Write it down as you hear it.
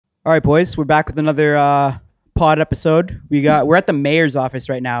All right, boys, we're back with another pod episode. We're at the mayor's office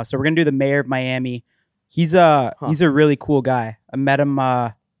right now, so we're gonna do the mayor of Miami. He's a really cool guy. I met him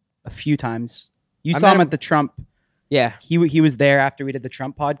a few times. You saw him at the Trump. Yeah, he was there after we did the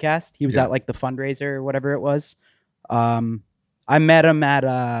Trump podcast. He was Yeah. at like the fundraiser or whatever it was. I met him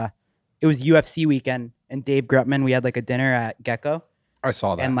at it was UFC weekend, and Dave Grutman. We had like a dinner at Gecko, I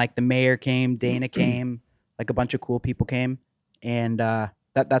saw that. and like the mayor came, Dana came, like a bunch of cool people came, and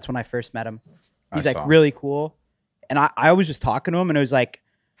that's when I first met him. He's like really cool. And I was just talking to him and it was like,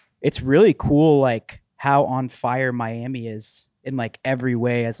 it's really cool like how on fire Miami is in like every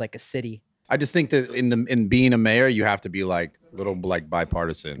way as like a city. I just think that in being a mayor, you have to be like little like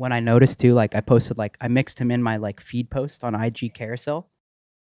bipartisan. When I noticed too, like I posted like I mixed him in my like feed post on IG carousel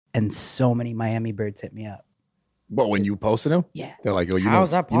and so many Miami birds hit me up. What, when you posted him? Yeah. They're like, oh, How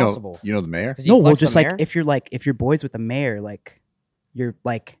is that possible? You know the mayor? 'Cause you No, well flex just the like mayor? if you're boys with the mayor, like you're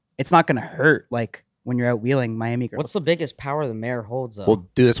like it's not gonna hurt like when you're out wheeling Miami girls. What's the biggest power the mayor holds? Though? Well,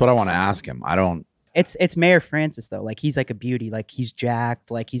 dude, that's what I want to ask him. I don't. It's Mayor Francis though. Like he's like a beauty. Like he's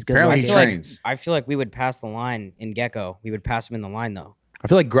jacked. Like he's good. Apparently I he feel like trains. I feel like we would pass the line in Gecko. We would pass him in the line though. I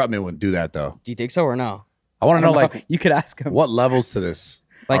feel like Grutman would do that though. Do you think so or no? I want to know like you could ask him. what levels to this.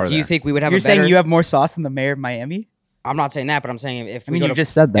 Like, are do you there? think we would have? You're a better, saying you have more sauce than the mayor of Miami? I'm not saying that, but I'm saying if I we mean, go you to,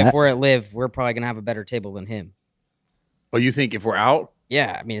 just said that. if we're at Live, we're probably gonna have a better table than him. Oh, you think if we're out?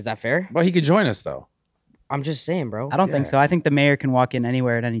 Yeah, I mean, is that fair? Well, he could join us though. I'm just saying, bro. I don't think Yeah. so. I think the mayor can walk in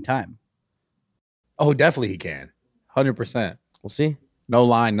anywhere at any time. Oh, definitely he can. 100%. We'll see. No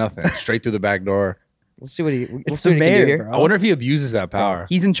line, nothing. Straight through the back door. We'll see what he. We'll It's see the what he can do mayor, here. bro. I wonder if he abuses that power.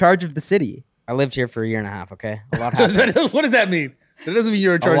 He's in charge of the city. I lived here for a year and a half. Okay, a lot So happened. what does that mean? That doesn't mean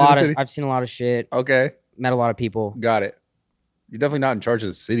you're in A charge of lot the city. I've seen a lot of shit. Okay, Met a lot of people. got it. You're definitely not in charge of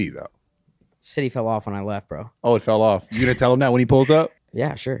the city though. City fell off when I left, bro. Oh, it fell off. You gonna tell him that when he pulls up?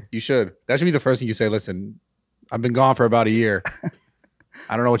 Yeah, sure. You should. That should be the first thing you say. Listen, I've been gone for about a year.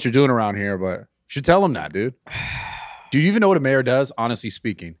 I don't know what you're doing around here, but you should tell him that, dude. Do you even know what a mayor does? Honestly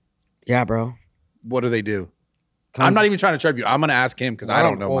speaking, Yeah, bro. what do they do? I'm not even trying to trip you. I'm gonna ask him because I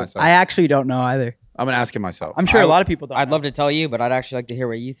don't know Well, myself. I actually don't know either. I'm gonna ask him myself. I'm sure a lot of people don't. I'd know. love to tell you, but I'd actually like to hear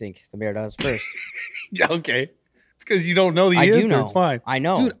what you think the mayor does first. Yeah, okay. It's because you don't know the I answer. do know. It's fine. I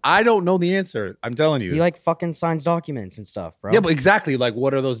know. Dude, I don't know the answer. I'm telling you. He like fucking signs documents and stuff, bro. Yeah, but exactly. Like,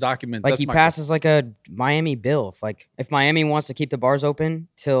 what are those documents? like That's he my- passes like a Miami bill. If Miami wants to keep the bars open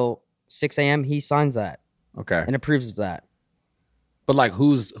till 6 a.m., he signs that Okay, and approves of that. but like,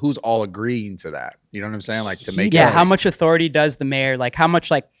 who's all agreeing to that? You know what I'm saying? Like to make Yeah, it- how much authority does the mayor like? How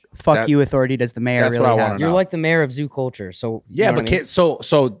much like fuck That- you authority does the mayor that's really what I have? wanna You're know. like the mayor of zoo culture, so you Yeah, know but what I mean? can't,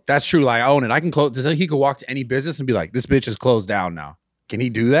 so that's true. Like I own it. I can close. He could walk to any business and be like, "This bitch is closed down now." Can he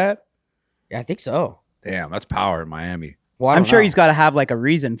do that? Yeah, I think so. Damn, that's power in Miami, Well, I I'm don't sure know. he's got to have like a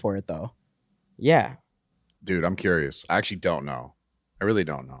reason for it though. Yeah, dude. I'm curious. I actually don't know. I really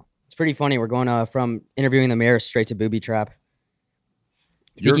don't know. it's pretty funny. We're going from interviewing the mayor straight to booby trap.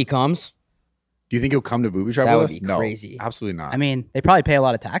 You You're- think he comes? Do you think he'll come to Booby Trap That with would us? be No, crazy. absolutely not. I mean, they probably pay a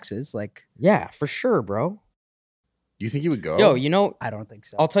lot of taxes. Like, Yeah, for sure, bro. you think he would go? Yo, you know, I don't think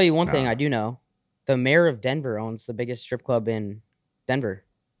so. I'll tell you one thing Nah. I do know. The mayor of Denver owns the biggest strip club in Denver,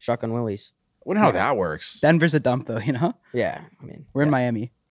 Shotgun Willie's. I wonder how that works. Denver's a dump though, you know. Yeah, I mean, We're in yeah.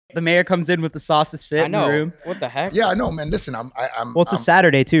 Miami. The mayor comes in with the sauces fit I in know. the room. What the heck? Yeah, I know, man. Listen, I'm. Well, it's a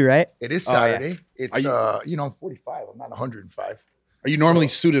Saturday too, right? It is Oh, yeah. Saturday. It's Are you- I'm 45. I'm not 105. Are you normally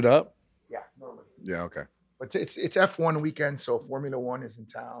So- suited up? Yeah, normally. Yeah. Okay. But it's F1 weekend, so Formula One is in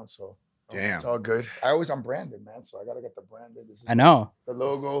town, so Damn. it's all good. I'm branded, man, so I gotta get the branded. This is I know. the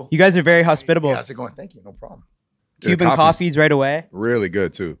logo. You guys are very hospitable. Yeah, how's it going? Thank you. No problem. Cuban coffee's coffees right away. Really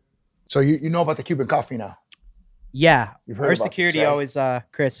good too. So you know about the Cuban coffee now? Yeah. You've heard Our about security this, right? always,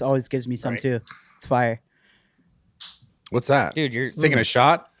 Chris always gives me some Right. too. It's fire. What's that? Dude, you're Taking a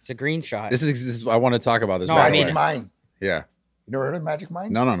shot. It's a green shot. This is. I want to talk about this. No, right I Magic mean- away. Mind. Yeah. You never heard of Magic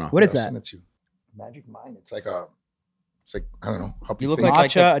Mind? No. What is I'll that? send it to you. Magic Mind. It's like I don't know. Help You you look think. like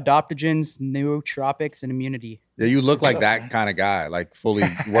Matcha, adaptogens, nootropics, and immunity. Yeah, you look like up, that man? kind of guy. Like fully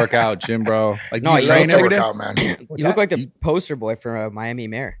workout, gym bro. Like No, do you you train look every day? workout, man. you What's look that? like the poster boy for a Miami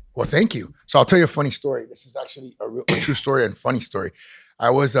mayor. Well, thank you. So I'll tell you a funny story. This is actually a true story and funny story. I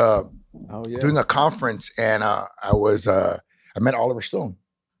was Oh yeah. doing a conference and I met Oliver Stone,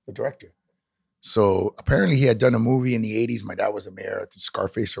 the director. So apparently he had done a movie in the 80s. My dad was a mayor through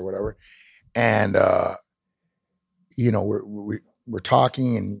Scarface or whatever. And, we're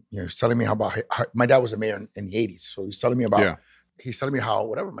talking and, he's telling me how my dad was a mayor in the 80s. So he's telling me about, Yeah. he's telling me how,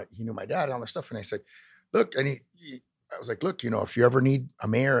 whatever, he knew my dad and all that stuff. And I said, look, and I was like, look, if you ever need a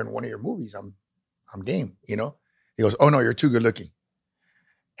mayor in one of your movies, I'm game, He goes, oh no, you're too good looking.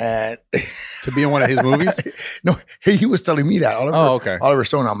 And to be in one of his movies? No, he was telling me that. Okay. Oliver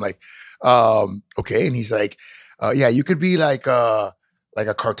Stone. I'm like, okay. And he's like, yeah, you could be like a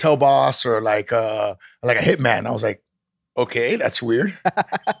cartel boss or like a hitman. I was like, okay, that's weird.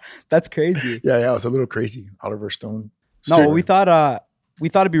 That's crazy. Yeah, it was a little crazy. Oliver Stone. No, we thought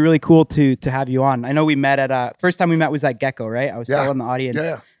it'd be really cool to have you on. I know we met at first time we met was at Gecko, right? I was telling the audience.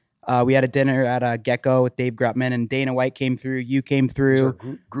 Yeah. We had a dinner at Gecko with Dave Grutman, and Dana White came through. You came through.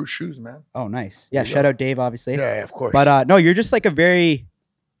 Groot shoes, man. Oh, nice. Yeah, shout out Dave, obviously. Yeah, of course. But no, you're just like a very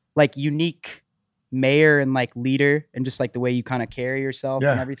like unique mayor and like leader, and just like the way you kind of carry yourself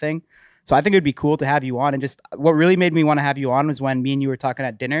and everything. So I think it'd be cool to have you on. And just what really made me want to have you on was when me and you were talking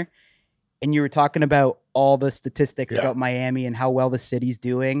at dinner, and you were talking about all the statistics about Miami and how well the city's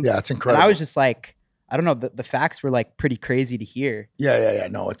doing. Yeah, it's incredible. And I was just like, I don't know, the facts were like pretty crazy to hear. Yeah.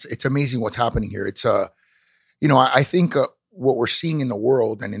 No, it's amazing what's happening here. It's I think what we're seeing in the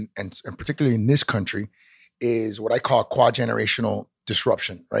world and particularly in this country is what I call quad-generational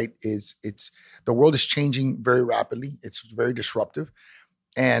disruption, right? It's the world is changing very rapidly. It's very disruptive.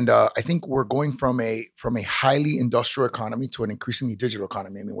 And I think we're going from a highly industrial economy to an increasingly digital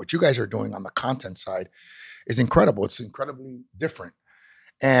economy. I mean, what you guys are doing on the content side is incredible. It's incredibly different.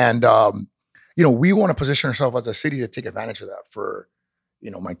 And, we want to position ourselves as a city to take advantage of that for,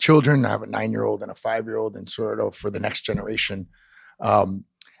 my children. I have a 9-year-old and a 5-year-old, and sort of for the next generation. And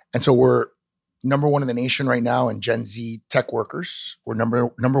so we're number one in the nation right now in Gen Z tech workers. We're number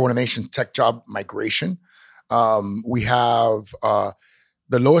one in the nation tech job migration. We have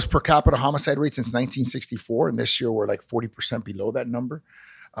the lowest per capita homicide rate since 1964, and this year we're like 40% below that number.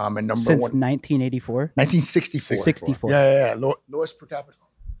 And since 1984? 1964. 64. Yeah. Lowest per capita.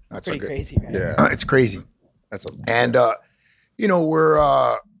 That's pretty crazy, right? Yeah. It's crazy.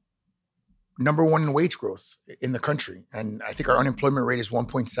 We're number one in wage growth in the country. And I think our unemployment rate is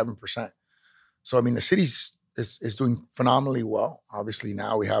 1.7%. So, I mean, the city is doing phenomenally well. Obviously,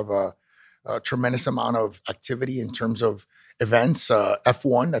 now we have a tremendous amount of activity in terms of events.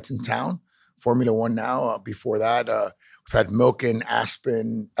 F1 that's in town, Formula One now. Before that, we've had Milken,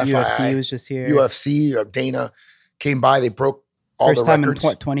 Aspen, UFC FII, was just here. UFC, Dana came by. They broke all first the time records.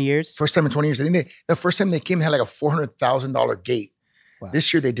 in 20 years? First time in 20 years. I think the first time they came, they had like a $400,000 gate. Wow.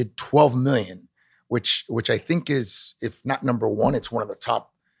 This year they did 12 million, which I think is, if not number one, it's one of the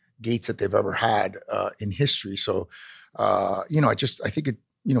top gates that they've ever had in history. So, I think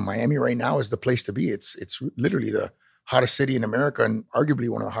Miami right now is the place to be. It's literally the hottest city in America and arguably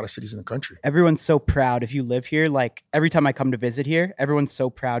one of the hottest cities in the country. Everyone's so proud if you live here. Like every time I come to visit here, everyone's so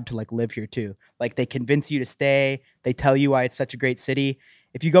proud to like live here too. Like they convince you to stay. They tell you why it's such a great city.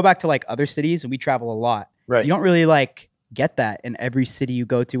 If you go back to like other cities, and we travel a lot, right? You don't really like get that in every city you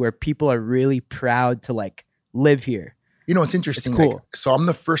go to where people are really proud to like live here. It's interesting. It's cool. So I'm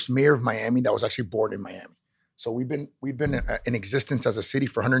the first mayor of Miami that was actually born in Miami. So we've been in existence as a city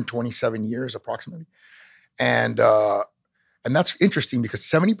for 127 years approximately. And that's interesting because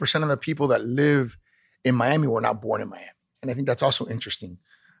 70% of the people that live in Miami were not born in Miami. And I think that's also interesting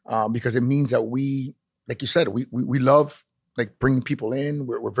because it means that we, like you said, we love like bringing people in.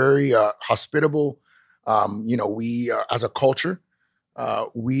 We're very hospitable. We as a culture,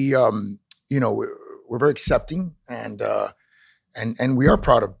 we're very accepting and we are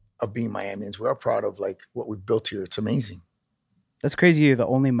proud of being Miamians. We are proud of like what we've built here. It's amazing. That's crazy. You're the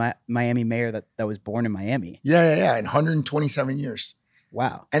only Miami mayor that was born in Miami. Yeah. In 127 years.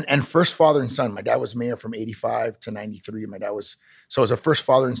 Wow. And first father and son. My dad was mayor from 85 to 93. My dad was, so I was a first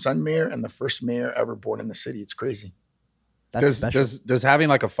father and son mayor and the first mayor ever born in the city. It's crazy. That's special. Does having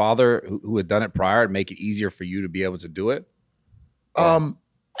like a father who had done it prior make it easier for you to be able to do it?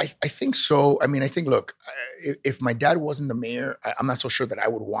 I think so. I mean, I think, look, if my dad wasn't the mayor, I'm not so sure that I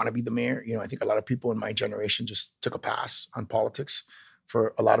would want to be the mayor. I think a lot of people in my generation just took a pass on politics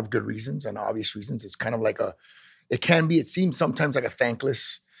for a lot of good reasons and obvious reasons. It's kind of like it seems sometimes like a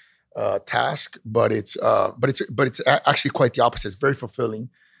thankless task, but it's actually quite the opposite. It's very fulfilling.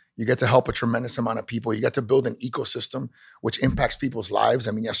 You get to help a tremendous amount of people. You get to build an ecosystem which impacts people's lives.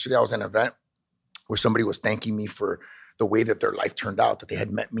 I mean, yesterday I was at an event where somebody was thanking me for the way that their life turned out, that they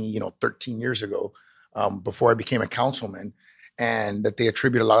had met me, 13 years ago before I became a councilman, and that they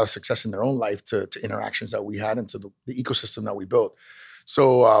attribute a lot of success in their own life to interactions that we had and to the ecosystem that we built.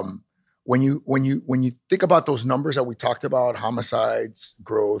 So when you think about those numbers that we talked about, homicides,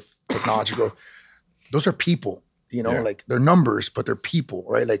 growth, technology growth, those are people, like they're numbers, but they're people,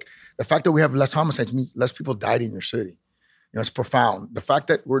 right? Like the fact that we have less homicides means less people died in your city. It's profound. The fact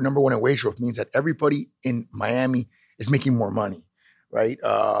that we're number one in wage growth means that everybody in Miami is making more money, right?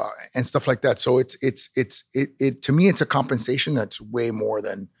 And stuff like that. So it to me, it's a compensation that's way more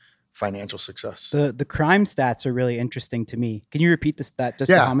than financial success. The crime stats are really interesting to me. Can you repeat the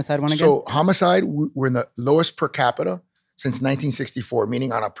homicide one again? So homicide, we're in the lowest per capita since 1964,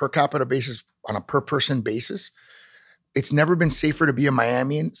 meaning on a per capita basis, on a per person basis. It's never been safer to be a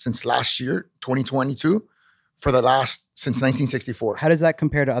Miamian since last year, 2022, since 1964. How does that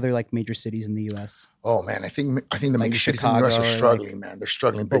compare to other like major cities in the U.S.? Oh man, I think the like major cities in the U.S. are struggling, man. They're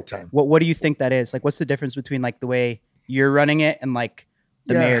struggling big time. What do you think that is? Like, what's the difference between like the way you're running it and like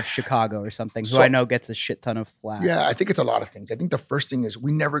the mayor of Chicago or something, who I know gets a shit ton of flack? Yeah, I think it's a lot of things. I think the first thing is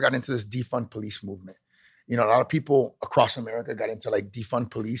we never got into this defund police movement. You know, a lot of people across America got into like defund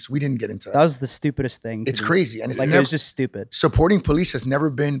police. We didn't get into that. That was the stupidest thing. It's crazy. And it's like, it was just stupid. Supporting police has never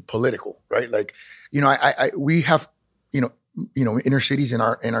been political, right? Like, you know, we have, you know, inner cities in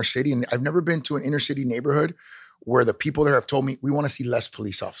our city. And I've never been to an inner city neighborhood where the people there have told me, we want to see less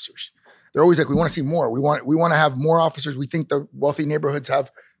police officers. They're always like, we want to see more. We want to have more officers. We think the wealthy neighborhoods have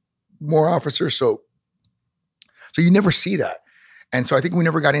more officers. So you never see that. And so I think we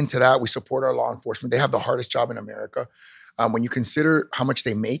never got into that. We support our law enforcement. They have the hardest job in America. When you consider how much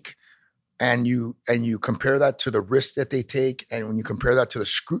they make and you compare that to the risk that they take, and when you compare that to the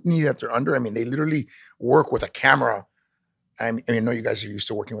scrutiny that they're under, I mean, they literally work with a camera. I mean, I know you guys are used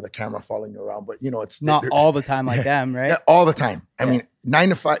to working with a camera following you around, but you know, it's not all the time like them, right? Yeah, all the time. I mean, 9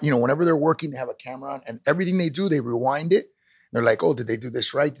 to 5, you know, whenever they're working, they have a camera on, and everything they do, they rewind it. They're like, oh, did they do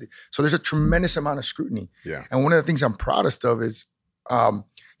this right? So there's a tremendous amount of scrutiny. Yeah. And one of the things I'm proudest of is, you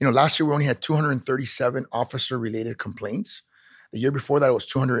know, last year we only had 237 officer-related complaints. The year before that, it was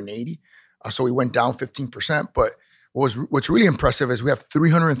 280. So we went down 15%. But what's really impressive is we have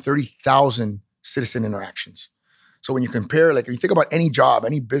 330,000 citizen interactions. So when you compare, like if you think about any job,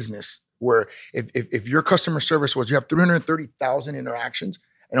 any business, where if your customer service was, you have 330,000 interactions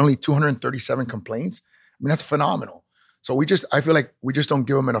and only 237 complaints, I mean, that's phenomenal. So I feel like we just don't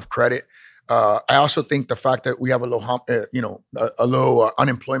give them enough credit. I also think the fact that we have a low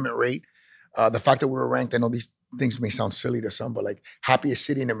unemployment rate, the fact that we were ranked, I know these things may sound silly to some, but like happiest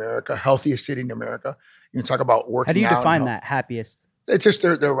city in America, healthiest city in America. You can talk about working out. How do you define that, happiest? It's just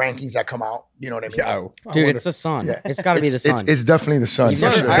their rankings that come out. You know what I mean? Yeah, dude, it's the sun. Yeah. It's got to be the sun. It's definitely the sun. It's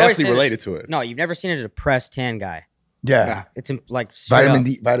definitely related to it. No, you've never seen a depressed tan guy. Yeah. It's like vitamin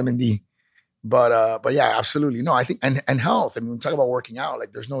D. But yeah, absolutely. No, I think, and health. I mean, we talk about working out,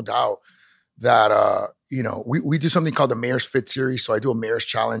 like there's no doubt that, you know, we do something called the Mayor's Fit Series. So I do a Mayor's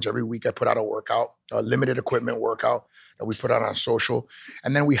Challenge every week. I put out a workout, a limited equipment workout that we put out on social.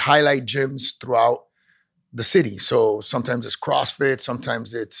 And then we highlight gyms throughout the city. So sometimes it's CrossFit,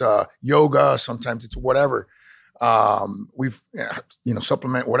 sometimes it's yoga, sometimes it's whatever. We've, you know,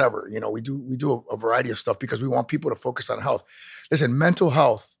 supplement, whatever, you know, we do a variety of stuff because we want people to focus on health. Listen, mental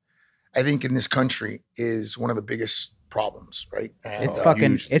health, I think in this country is one of the biggest problems, right? And, it's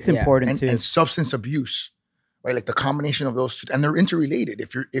important too. And substance abuse, right? Like the combination of those two, and they're interrelated.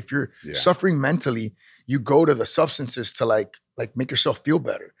 If you're suffering mentally, you go to the substances to like make yourself feel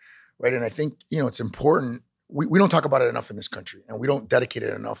better, right? And I think, you know, it's important. We don't talk about it enough in this country, and we don't dedicate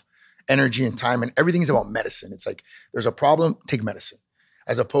it enough energy and time. And everything's about medicine. It's like there's a problem, take medicine,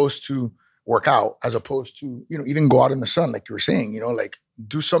 as opposed to work out, as opposed to, you know, even go out in the sun, like you were saying, you know, like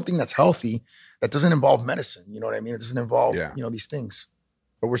do something that's healthy that doesn't involve medicine. You know what I mean? It doesn't involve, you know, these things.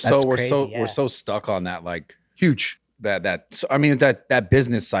 But we're so stuck on that, like huge. That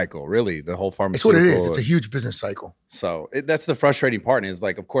business cycle, really, the whole pharmaceutical. It's what it is. It's a huge business cycle. So that's the frustrating part. Is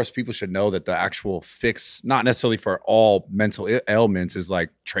like, of course, people should know that the actual fix, not necessarily for all mental ailments, is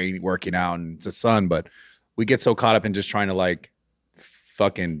like training, working out, and it's the sun. But we get so caught up in just trying to like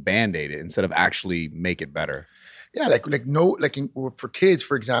fucking band-aid it instead of actually make it better. Yeah, for kids,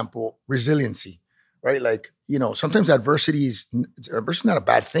 for example, resiliency, right? Like, you know, sometimes adversity is not a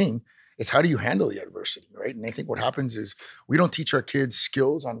bad thing. It's how do you handle the adversity, right? And I think what happens is we don't teach our kids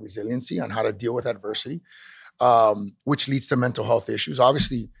skills on resiliency, on how to deal with adversity, which leads to mental health issues.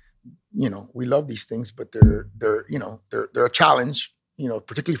 Obviously, you know, we love these things, but they're a challenge, you know,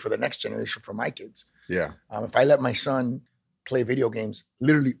 particularly for the next generation, for my kids. Yeah. If I let my son play video games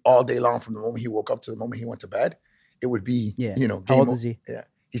literally all day long from the moment he woke up to the moment he went to bed, it would be, you know, how old is he? Yeah,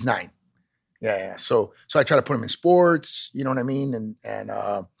 he's 9. Yeah. So I try to put him in sports, you know what I mean,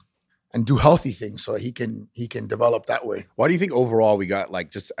 and do healthy things so that he can develop that way. Why do you think overall we got like,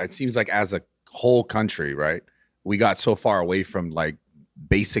 just, it seems like as a whole country, right, we got so far away from like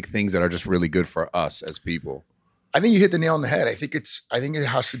basic things that are just really good for us as people? I think you hit the nail on the head. I think it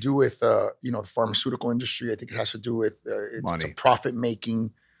has to do with you know, the pharmaceutical industry. I think it has to do with it's a profit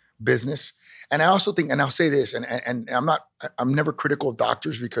making business. And I also think, and I'll say this, and I'm never critical of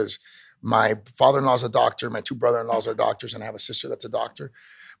doctors because my father-in-law is a doctor, my two brother-in-laws are doctors, and I have a sister that's a doctor.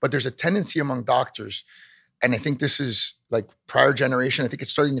 But there's a tendency among doctors, and I think this is like prior generation, I think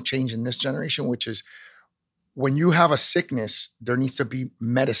it's starting to change in this generation, which is when you have a sickness, there needs to be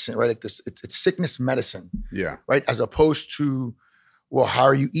medicine, right? Like this, it's sickness medicine. Yeah. Right. As opposed to, well, how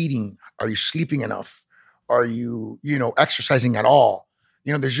are you eating? Are you sleeping enough? Are you, exercising at all?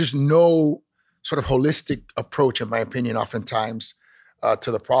 There's just no sort of holistic approach, in my opinion, oftentimes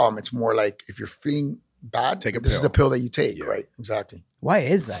to the problem. It's more like if you're feeling bad, take a this pill. is the pill that you take, right? Exactly. Why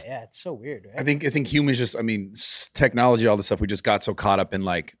is that? Yeah, it's so weird, right? I think humans just, technology, all this stuff, we just got so caught up in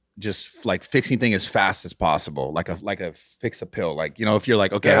just fixing things as fast as possible, like a fix a pill. If you're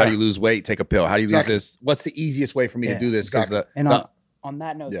like, okay, how do you lose weight? Take a pill. How do you lose this? What's the easiest way for me to do this? Exactly. On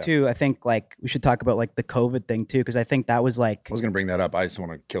that note too, I think we should talk about the COVID thing too, because I think that was I was gonna bring that up. I just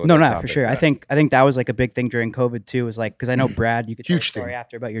want to kill it. No, for sure. Yeah. I think that was a big thing during COVID too. Was because I know Brad, you could tell a story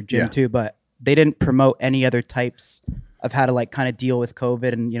after about your gym too, but they didn't promote any other types of how to kind of deal with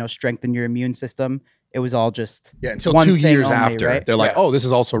COVID and strengthen your immune system. It was all just until one 2 years only, after right? they're like, oh, this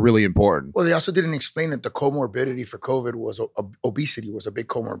is also really important. Well, they also didn't explain that the comorbidity for COVID was obesity was a big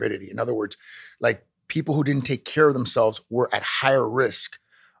comorbidity. In other words, people who didn't take care of themselves were at higher risk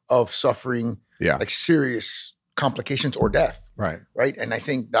of suffering serious complications or death. Right. And I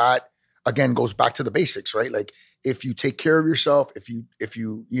think that again goes back to the basics, right? If you take care of yourself, if you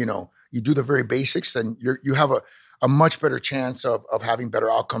you do the very basics, then you have a much better chance of having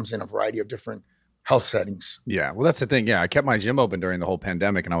better outcomes in a variety of different health settings. Yeah. Well, that's the thing. Yeah. I kept my gym open during the whole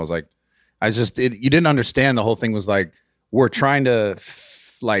pandemic, and I was like, you didn't understand the whole thing was we're trying to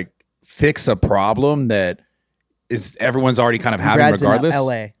fix a problem that is everyone's already kind of having regardless. In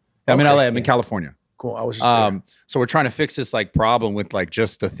LA. I'm in LA. I'm in California. Cool. I was just so we're trying to fix this problem with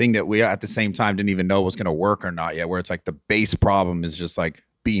just the thing that we at the same time didn't even know was going to work or not yet, where it's the base problem is just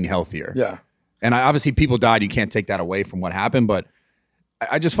being healthier. Yeah. And obviously people died. You can't take that away from what happened, but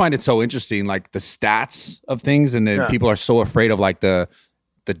I just find it so interesting, the stats of things. And then people are so afraid of the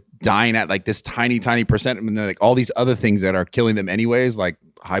dying at this tiny percent. And then all these other things that are killing them anyways, like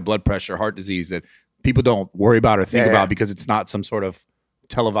high blood pressure, heart disease, that people don't worry about or think about because it's not some sort of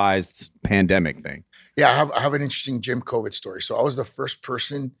televised pandemic thing. Yeah, I have an interesting gym COVID story. So I was the first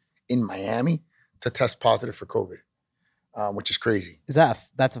person in Miami to test positive for COVID, which is crazy. That's a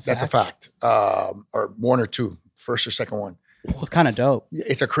fact? That's a fact. Or one or two, first or second one. It's kind of dope.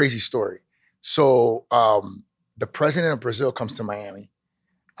 It's a crazy story. So the president of Brazil comes to Miami,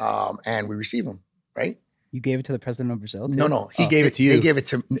 and we receive him, right? You gave it to the president of Brazil too? No. He gave it to you. They gave it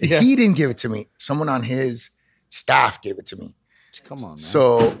to me. Yeah. He didn't give it to me. Someone on his staff gave it to me. Come on, man.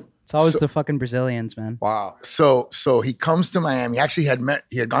 So it's always the fucking Brazilians, man. Wow. So he comes to Miami. Actually,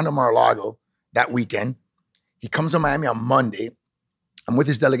 he had gone to Mar-a-Lago that weekend. He comes to Miami on Monday. I'm with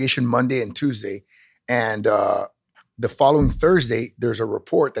his delegation Monday and Tuesday. And the following Thursday, there's a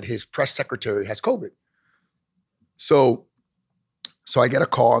report that his press secretary has COVID. So I get a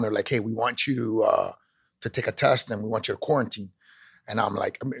call and they're like, hey, we want you to take a test and we want you to quarantine. And I'm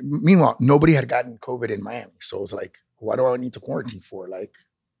like, meanwhile, nobody had gotten COVID in Miami. So it was like, why do I need to quarantine for? I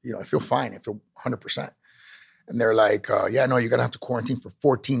feel fine. I feel 100%. And they're like, yeah, no, you're going to have to quarantine for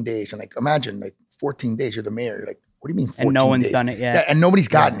 14 days. And imagine 14 days, you're the mayor. You're like, what do you mean 14 days? And no one's done it yet. Yeah, and nobody's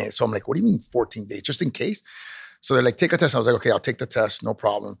gotten it. So I'm like, what do you mean 14 days? Just in case. So they're like, take a test. I was like, okay, I'll take the test. No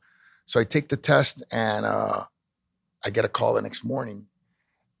problem. So I take the test and I get a call the next morning.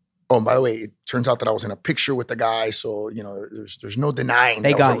 Oh, and by the way, it turns out that I was in a picture with the guy. So, there's no denying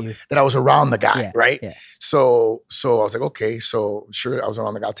that I was around the guy, right? Yeah. So I was like, okay, so sure, I was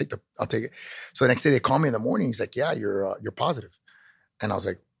around the guy. I'll take it. So the next day they call me in the morning. He's like, yeah, you're positive. And I was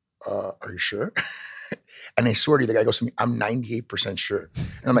like, are you sure? And I swear to you, the guy goes to me, I'm 98% sure.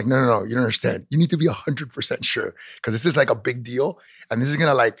 And I'm like, no, you don't understand. You need to be 100% sure because this is a big deal. And this is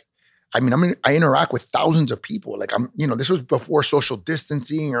going to I interact with thousands of people. This was before social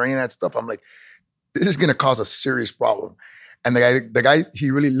distancing or any of that stuff. I'm like, this is going to cause a serious problem. And the guy,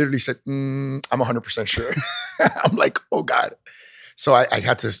 he really literally said, I'm 100% sure. I'm like, oh God. So I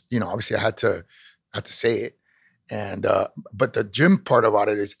had to, obviously I had to say it. And, but the gym part about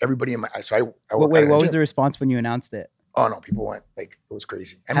it is everybody in my, so I wait, what was the response when you announced it? Oh no, people went it was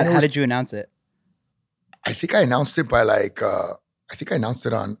crazy. How did you announce it? I think I announced it by I think I announced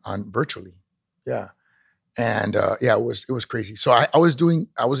it on virtually. Yeah. And it was crazy. So I was in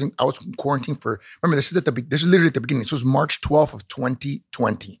quarantine for, remember this is literally at the beginning. This was March 12th of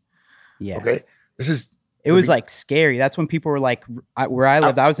 2020. Yeah. Okay. It was scary. That's when people were where I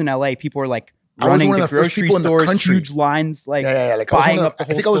lived, I was in LA. People were running one of the the first grocery people in the stores, country. huge lines, like Like buying up the I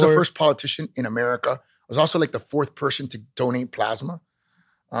whole think I was the store. first politician in America. I was also like the 4th person to donate plasma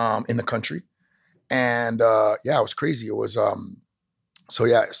in the country. And yeah, it was crazy. It was so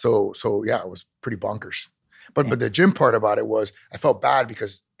yeah, it was pretty bonkers. But the gym part about it was I felt bad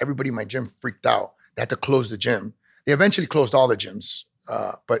because everybody in my gym freaked out. They had to close the gym. They eventually closed all the gyms,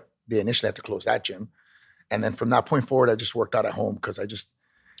 but they initially had to close that gym. And then from that point forward, I just worked out at home because I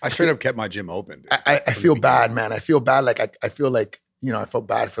straight up kept my gym open. Dude, I feel bad, man. I feel bad. Like I feel like, you know, I felt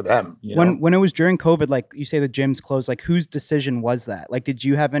bad for them. When it was during COVID, like you say the gyms closed, like whose decision was that? Like, did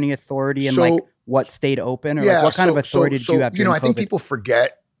you have any authority in like what stayed open, or like what kind of authority did you have during COVID? I think people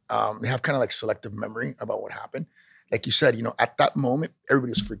forget. They have kind of like selective memory about what happened. Like you said, at that moment,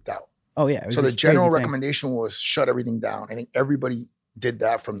 everybody was freaked out. Oh yeah. So the general recommendation was shut everything down. I think everybody did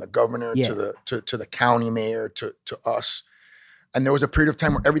that, from the governor to the county mayor to us. And there was a period of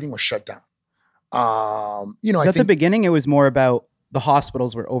time where everything was shut down. I think at the beginning, it was more about the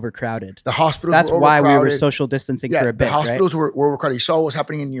hospitals were overcrowded. The hospitals That's were why overcrowded. we were social distancing for a bit. The hospitals right? were overcrowded. You saw what was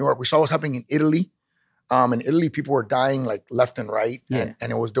happening in New York. We saw what was happening in Italy. In Italy, people were dying like left and right. And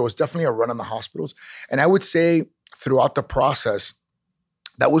there was definitely a run on the hospitals. And I would say throughout the process,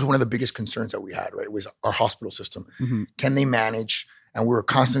 that was one of the biggest concerns that we had, right? It was our hospital system. Mm-hmm. Can they manage? And we were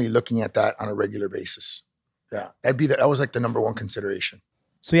constantly looking at that on a regular basis. Yeah. That was like the number one consideration.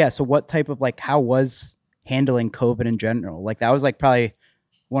 So what type of how was handling COVID in general? Like that was like probably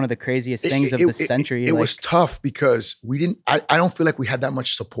one of the craziest things of the century. It was tough because I don't feel like we had that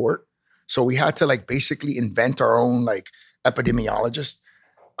much support. So we had to basically invent our own epidemiologist.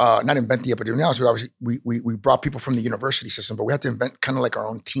 Not invent the epidemiologist. Obviously, we brought people from the university system, but we had to invent kind of our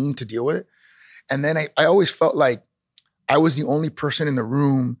own team to deal with it. And then I always felt like I was the only person in the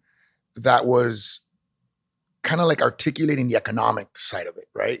room that was kind of articulating the economic side of it,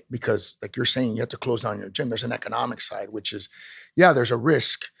 right? Because like you're saying, you have to close down your gym. There's an economic side, which is, there's a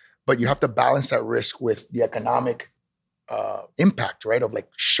risk, but you have to balance that risk with the economic impact, right? Of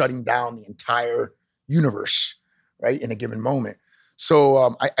shutting down the entire universe, right? In a given moment.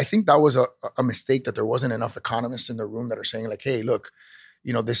 So I think that was a mistake, that there wasn't enough economists in the room that are saying hey, look,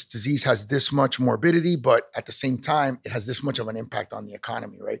 this disease has this much morbidity, but at the same time, it has this much of an impact on the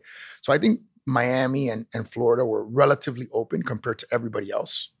economy, right? So I think Miami and Florida were relatively open compared to everybody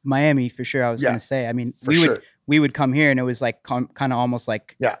else. Miami, for sure. I was going to say, I mean, we would come here and it was kind of almost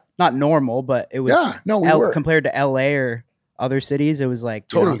not normal, but it was compared to LA or other cities, it was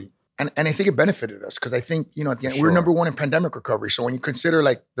totally. And I think it benefited us because I think, at the end, we're number one in pandemic recovery. So when you consider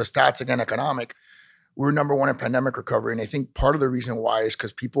the stats again, economic, we're number one in pandemic recovery. And I think part of the reason why is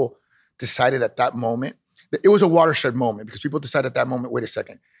because people decided at that moment, it was a watershed moment, because people decided at that moment, wait a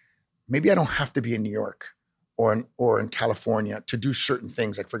second, maybe I don't have to be in New York or in California to do certain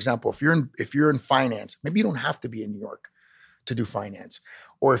things. Like, for example, if you're in finance, maybe you don't have to be in New York to do finance.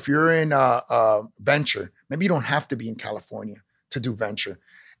 Or if you're in venture, maybe you don't have to be in California to do venture.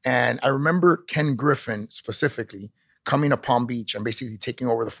 And I remember Ken Griffin specifically coming to Palm Beach and basically taking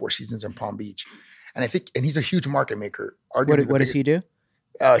over the Four Seasons in Palm Beach. And he's a huge market maker. What does he do?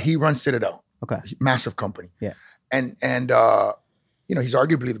 He runs Citadel. Okay. Massive company. Yeah. And he's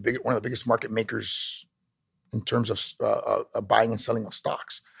arguably one of the biggest market makers in terms of buying and selling of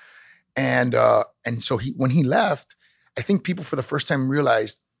stocks. And so when he left, I think people for the first time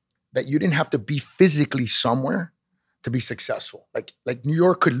realized that you didn't have to be physically somewhere to be successful. Like New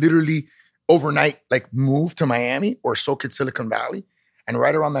York could literally overnight move to Miami, or so could Silicon Valley. And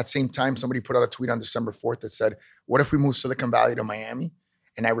right around that same time, somebody put out a tweet on December 4th that said, what if we move Silicon Valley to Miami?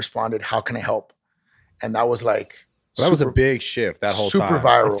 And I responded, how can I help? And that was that was a big shift that whole super time.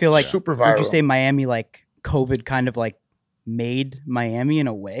 Viral. I feel like super viral. Would you say Miami, COVID kind of made Miami in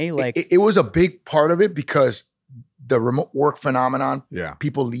a way? It was a big part of it because the remote work phenomenon,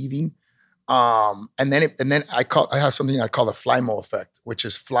 people leaving. And then I have something I call the FlyMo effect, which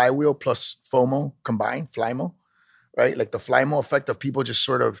is flywheel plus FOMO combined, FlyMo, right? Like the FlyMo effect of people just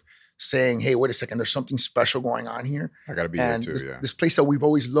sort of saying, hey, wait a second, there's something special going on here. I got to be there too, This place that we've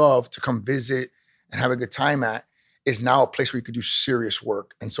always loved to come visit and have a good time at is now a place where you could do serious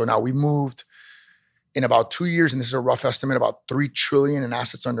work. And so now we moved in about 2 years, and this is a rough estimate, about $3 trillion in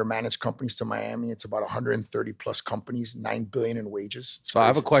assets under managed companies to Miami. It's about 130 plus companies, $9 billion in wages. So I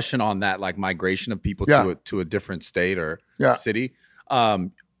have a question on that, migration of people to a different state or city.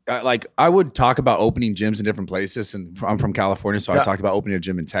 I would talk about opening gyms in different places, and I'm from California, so I talked about opening a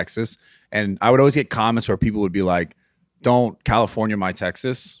gym in Texas, and I would always get comments where people would be like, "Don't California my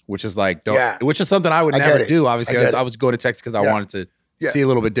Texas," which is which is something I would never do. Obviously, I was going to Texas because I wanted to see a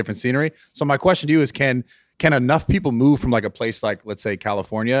little bit different scenery. So my question to you is, can can enough people move from like a place like, let's say,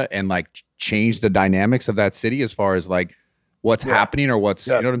 California and like change the dynamics of that city as far as like what's happening or what's,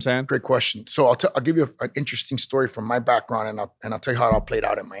 you know what I'm saying? Great question. So I'll give you an interesting story from my background, and I'll tell you how it all played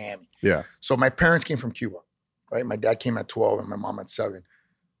out in Miami. Yeah. So my parents came from Cuba, right? My dad came at 12 and my mom at 7,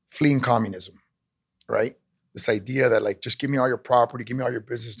 fleeing communism, right? This idea that like, just give me all your property, give me all your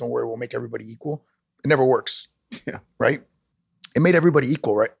business, don't worry, we'll make everybody equal. It never works. Yeah. Right? It made everybody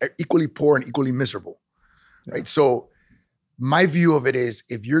equal, right? Equally poor and equally miserable. Yeah. Right? So my view of it is,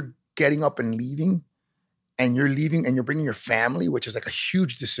 if you're getting up and leaving and you're bringing your family, which is like a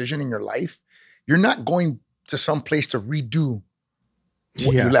huge decision in your life, you're not going to some place to redo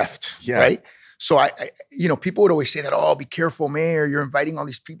what you left, right? So I people would always say that, oh, be careful, mayor, you're inviting all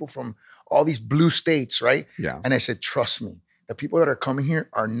these people from all these blue states, right? Yeah. And I said, trust me, the people that are coming here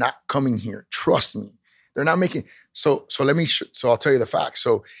are not coming here. Trust me. They're not making, so I'll tell you the facts.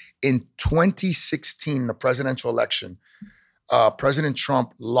 So in 2016, the presidential election, President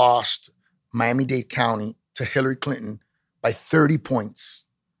Trump lost Miami-Dade County to Hillary Clinton by 30 points.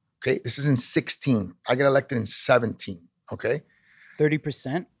 Okay. This is in 16. I got elected in 17. Okay.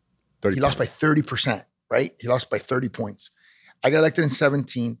 30%? He lost by 30%, right? He lost by 30 points. I got elected in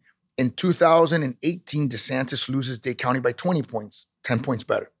 17. In 2018, DeSantis loses Dade County by 20 points, 10 points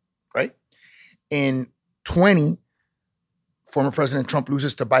better, right? In 20, former President Trump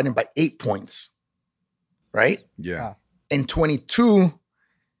loses to Biden by 8 points, right? Yeah. Wow. In 22,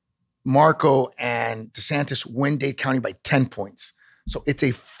 Marco and DeSantis win Dade County by 10 points. So it's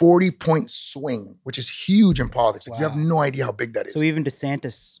a 40-point swing, which is huge in politics. Like, you have no idea how big that is. So even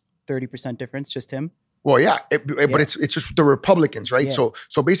DeSantis, 30% difference, just him? Well, yeah, but it's just the Republicans, right? Yeah.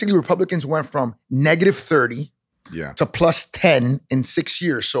 So basically, Republicans went from negative 30 to plus 10 in 6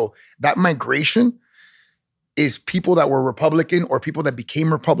 years. So that migration is people that were Republican or people that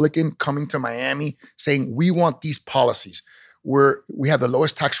became Republican coming to Miami saying, we want these policies. We have the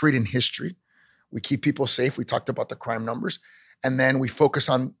lowest tax rate in history. We keep people safe. We talked about the crime numbers. And then we focus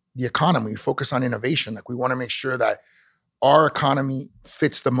on the economy. We focus on innovation. Like, we want to make sure that our economy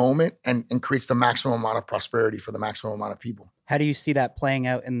fits the moment and creates the maximum amount of prosperity for the maximum amount of people. How do you see that playing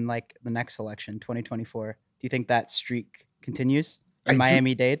out in like the next election, 2024? Do you think that streak continues in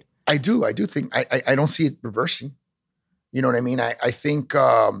Miami-Dade? I do think, I don't see it reversing. You know what I mean? I think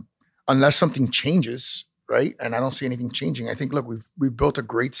unless something changes, right? And I don't see anything changing. I think, look, we've built a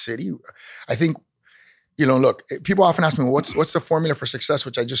great city. I think, look, people often ask me, what's the formula for success,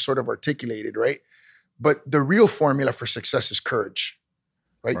 which I just sort of articulated, right? But the real formula for success is courage,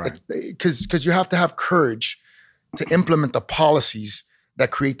 right? Because you have to have courage to implement the policies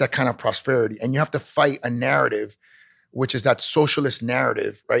that create that kind of prosperity. And you have to fight a narrative, which is that socialist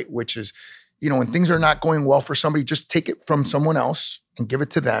narrative, right? Which is, when things are not going well for somebody, just take it from someone else and give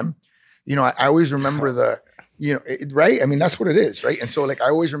it to them. I always remember right? I mean, that's what it is, right? And so like, I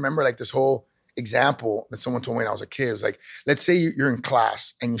always remember like this whole example that someone told me when I was a kid. It was like, let's say you're in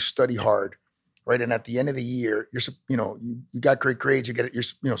class and you study hard, right? And at the end of the year, you got great grades. You get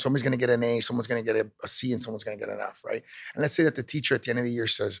it. Somebody's going to get an A, someone's going to get a C, and someone's going to get an F, right? And let's say that the teacher at the end of the year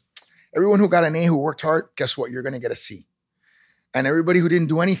says, everyone who got an A, who worked hard, guess what? You're going to get a C. And everybody who didn't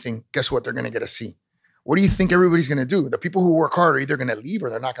do anything, guess what? They're going to get a C. What do you think everybody's going to do? The people who work hard are either going to leave or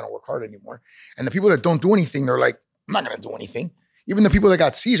they're not going to work hard anymore. And the people that don't do anything, they're like, I'm not going to do anything. Even the people that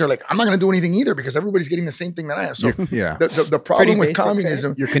got C's are like, I'm not going to do anything either because everybody's getting the same thing that I am. So the problem with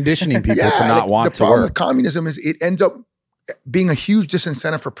communism, you're conditioning people to not want to work. The problem with communism is it ends up being a huge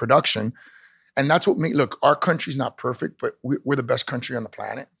disincentive for production. And that's what look, our country's not perfect, but we're the best country on the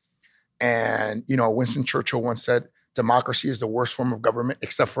planet. And, Winston Churchill once said, democracy is the worst form of government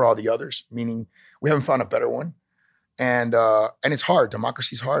except for all the others, meaning we haven't found a better one. And it's hard.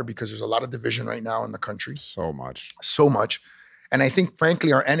 Democracy is hard because there's a lot of division right now in the country. So much. And I think,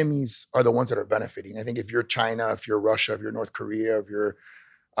 frankly, our enemies are the ones that are benefiting. I think if you're China, if you're Russia, if you're North Korea, if you're,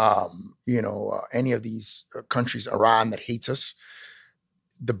 any of these countries, Iran, that hates us,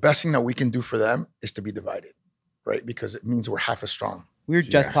 the best thing that we can do for them is to be divided, right? Because it means we're half as strong. We were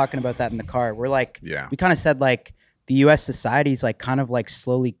just talking about that in the car. We're like, we kind of said like the U.S. society is like kind of like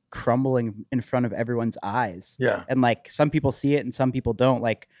slowly crumbling in front of everyone's eyes. Yeah. And like some people see it and some people don't.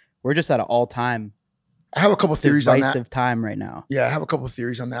 Like we're just at an all-time I have a couple theories on that. Divisive time right now. Yeah, I have a couple of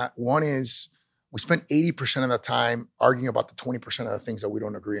theories on that. One is we spend 80% of the time arguing about the 20% of the things that we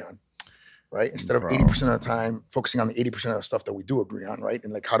don't agree on, right? Instead of 80% of the time focusing on the 80% of the stuff that we do agree on, right?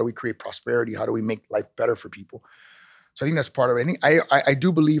 And like, how do we create prosperity? How do we make life better for people? So I think that's part of it. I think I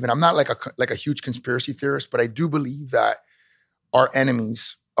do believe, and I'm not like a huge conspiracy theorist, but I do believe that our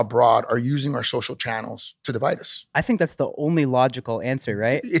enemies abroad are using our social channels to divide us. I think that's the only logical answer,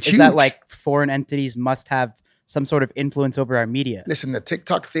 right? It's Is huge. that like foreign entities must have some sort of influence over our media? Listen, the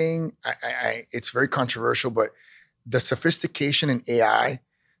TikTok thing, it's very controversial, but the sophistication in AI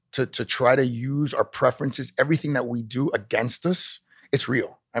to try to use our preferences, everything that we do against us, it's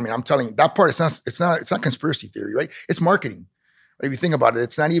real. I mean, I'm telling you, that part, it's not conspiracy theory, right? It's marketing. If you think about it,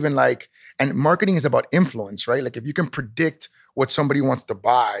 it's not even like, and marketing is about influence, right? Like if you can predict what somebody wants to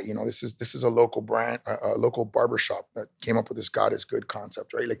buy, this is a local brand, a local barbershop that came up with this God is good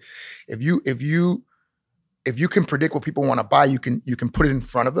concept, right? Like if you can predict what people want to buy, you can put it in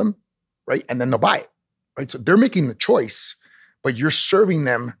front of them, right? And then they'll buy it, right? So they're making the choice, but you're serving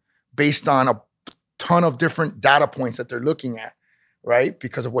them based on a ton of different data points that they're looking at, right?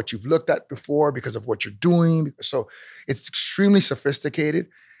 Because of what you've looked at before, because of what you're doing. So it's extremely sophisticated.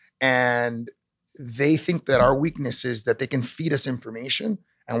 And they think that our weakness is that they can feed us information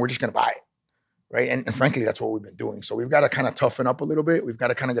and we're just going to buy it, right? And frankly, that's what we've been doing. So we've got to kind of toughen up a little bit. We've got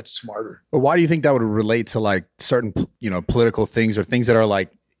to kind of get smarter. But why do you think that would relate to like certain, political things or things that are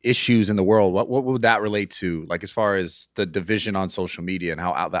like issues in the world? What would that relate to? Like as far as the division on social media and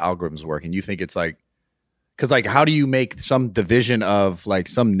how the algorithms work? And you think it's like, because like, how do you make some division of like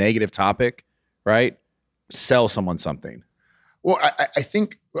some negative topic, right, sell someone something? Well, I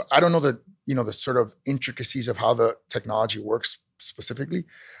think, I don't know the sort of intricacies of how the technology works specifically,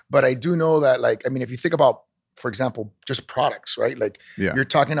 but I do know that, like, I mean, if you think about, for example, just products, right? Like you're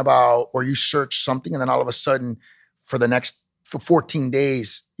talking about, or you search something and then all of a sudden for 14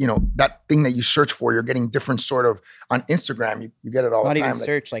 days, that thing that you search for, you're getting different sort of, on Instagram, you get it all the time. Not even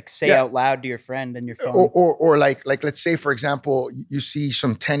search, like say out loud to your friend and your phone. Or like let's say, for example, you see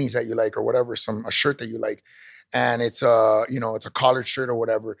some tennies that you like or whatever, a shirt that you like, and it's it's a collared shirt or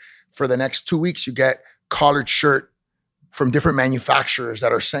whatever. For the next 2 weeks, you get collared shirt from different manufacturers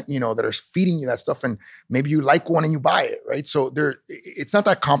that are sent, that are feeding you that stuff, and maybe you like one and you buy it, right? So it's not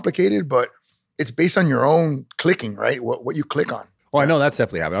that complicated, but it's based on your own clicking, right? What you click on. Well, I know that's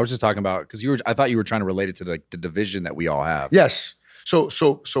definitely happened. I was just talking about, because I thought you were trying to relate it to the division that we all have. Yes. So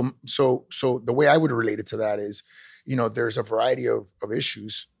the way I would relate it to that is, there's a variety of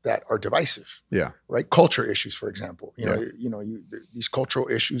issues that are divisive. Yeah. Right. Culture issues, for example. These cultural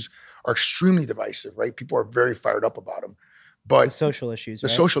issues are extremely divisive, right? People are very fired up about them. But the social issues,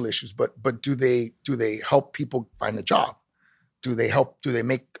 but do they help people find a job? Do they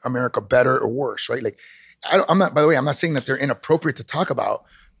make America better or worse, right? Like, I'm not saying that they're inappropriate to talk about,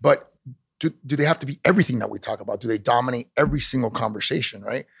 but do they have to be everything that we talk about? Do they dominate every single conversation,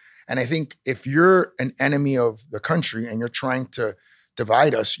 right? And I think if you're an enemy of the country and you're trying to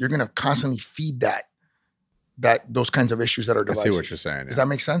divide us, you're going to constantly feed those kinds of issues that are divisive. I see what you're saying. Does that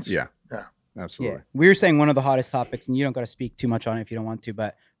make sense? Yeah. Absolutely. Yeah. We were saying one of the hottest topics, and you don't got to speak too much on it if you don't want to,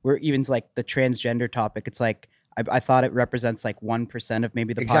 but we're even like the transgender topic. It's like, I thought it represents like 1% of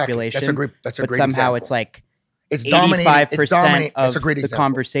maybe the population. That's a great but example. Somehow it's like it's 85% of That's a great the example.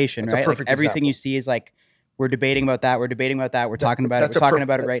 Conversation, That's right? Like everything you see is like, we're debating about that. We're debating about that. We're talking about it. We're talking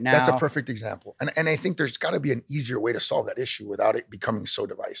about it right now. That's a perfect example. And I think there's got to be an easier way to solve that issue without it becoming so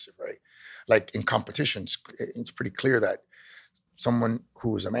divisive, right? Like in competitions, it's pretty clear that someone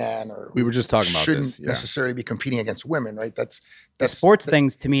who is a man or we were just talking about shouldn't this, necessarily be competing against women, right? That's sports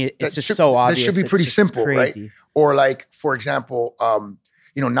things to me. It's just so obvious. That should be pretty simple, crazy. Right? Or like, for example,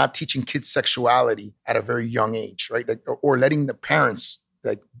 not teaching kids sexuality at a very young age, right? Like, or letting the parents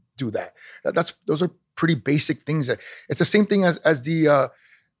like do that. Those are pretty basic things. That it's the same thing as the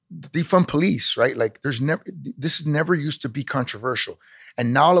defund police, right? Like this never used to be controversial.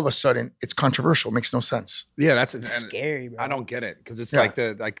 And now all of a sudden it's controversial. It makes no sense. Yeah, that's scary, bro. I don't get it. Because it's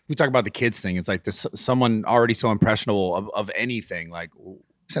like we talk about the kids thing. It's like there's someone already so impressionable of anything. Like,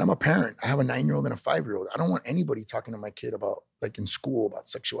 I'm a parent. I have a 9-year-old and a 5-year-old. I don't want anybody talking to my kid about, like, in school about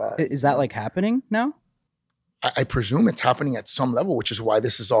sexuality. Is that like happening now? I presume it's happening at some level, which is why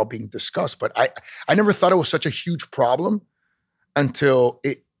this is all being discussed. But I never thought it was such a huge problem until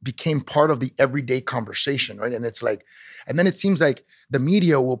it became part of the everyday conversation, right? And it's like, and then it seems like the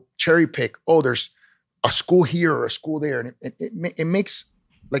media will cherry pick, there's a school here or a school there. And it makes,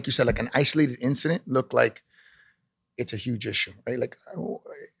 like you said, like an isolated incident look like it's a huge issue, right? Like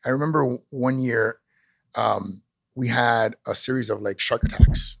I remember one year we had a series of like shark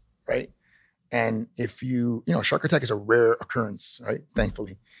attacks, right? And if shark attack is a rare occurrence, right?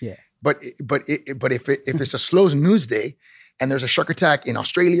 Thankfully. Yeah. But if it's a slow news day and there's a shark attack in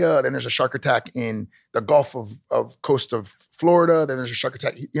Australia, then there's a shark attack in the Gulf of coast of Florida, then there's a shark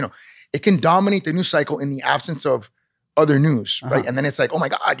attack, it can dominate the news cycle in the absence of other news, right? And then it's like, oh my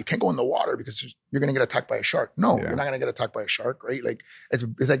God, you can't go in the water because you're going to get attacked by a shark. No, you're not going to get attacked by a shark, right? Like it's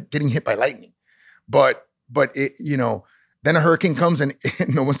like getting hit by lightning. But it, you know, then a hurricane comes and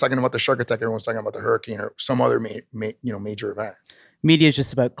no one's talking about the shark attack. Everyone's talking about the hurricane or some other major event. Media is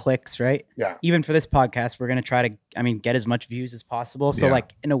just about clicks, right? Yeah. Even for this podcast, we're going to try to, get as much views as possible. So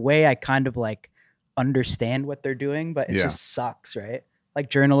like in a way, I kind of like understand what they're doing, but it just sucks, right? Like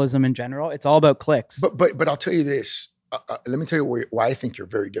journalism in general, it's all about clicks. But I'll tell you this. Let me tell you why I think you're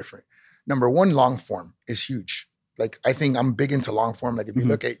very different. Number one, long form is huge. Like I think I'm big into long form. Like if you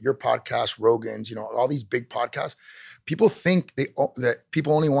look at your podcast, Rogan's, you know, all these big podcasts, people think that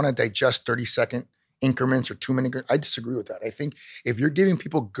people only want to digest 30-second increments or 2-minute. I disagree with that. I think if you're giving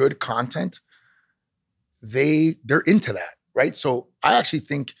people good content, they're into that, right? So I actually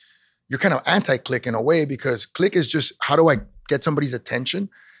think you're kind of anti-click in a way, because click is just, how do I get somebody's attention?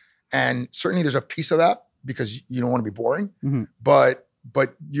 And certainly there's a piece of that because you don't want to be boring, but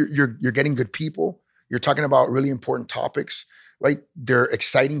you're getting good people. You're talking about really important topics, right? They're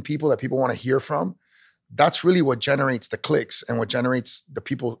exciting people that people want to hear from. That's really what generates the clicks and what generates the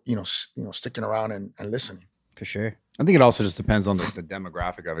people, sticking around and listening. For sure. I think it also just depends on the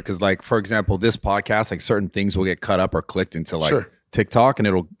demographic of it. Because like, for example, this podcast, like certain things will get cut up or clicked into like TikTok,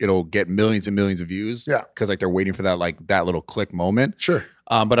 and it'll get millions and millions of views. Yeah. Because like they're waiting for that little click moment. Sure.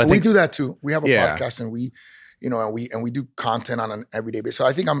 But I think we do that too. We have a podcast and we do content on an everyday basis. So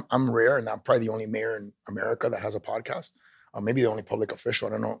I think I'm rare, and I'm probably the only mayor in America that has a podcast. Maybe the only public official.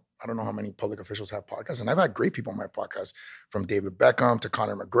 I don't know how many public officials have podcasts. And I've had great people on my podcast, from David Beckham to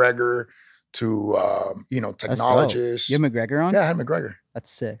Conor McGregor to technologists. You have McGregor on? Yeah, I had McGregor.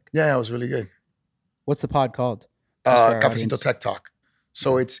 That's sick. Yeah, it was really good. What's the pod called? Cafecito Tech Talk.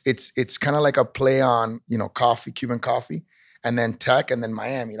 So it's kind of like a play on, coffee, Cuban coffee, and then tech, and then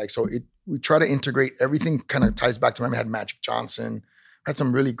Miami. Like, so we try to integrate everything, kind of ties back to Miami. I had Magic Johnson, had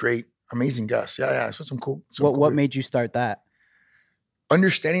some really great, amazing guests. Yeah. So some cool. What made you start that?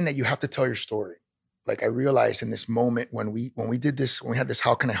 Understanding that you have to tell your story. Like I realized in this moment when we did this, when we had this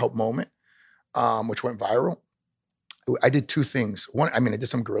 "How can I help" moment, which went viral, I did two things. One, I did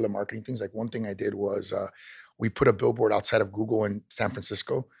some guerrilla marketing things. Like one thing I did was we put a billboard outside of Google in San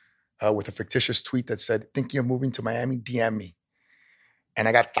Francisco with a fictitious tweet that said, "Thinking of moving to Miami? DM me." And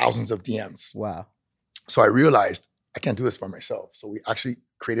I got thousands of DMs. Wow. So I realized I can't do this by myself. So we actually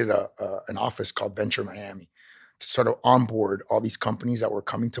created an office called Venture Miami to sort of onboard all these companies that were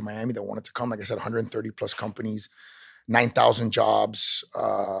coming to Miami that wanted to come. Like I said, 130 plus companies, 9,000 jobs.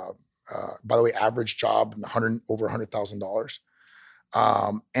 By the way, average job, over $100,000.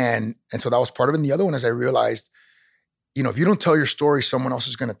 And so that was part of it. And the other one is I realized, if you don't tell your story, someone else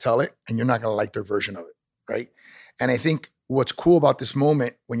is going to tell it, and you're not going to like their version of it, right? And I think what's cool about this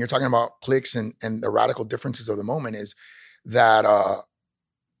moment, when you're talking about clicks and the radical differences of the moment, is that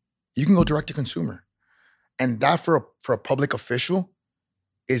you can go direct to consumer. And that for a public official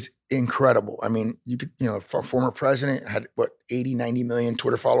is incredible. You could, a former president had 80, 90 million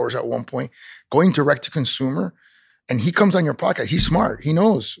Twitter followers at one point. Going direct to consumer, and he comes on your podcast. He's smart. He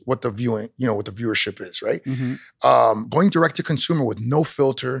knows what the viewership is, right? Going direct to consumer with no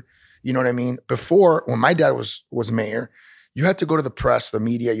filter. You know what I mean? Before, when my dad was mayor, you had to go to the press, the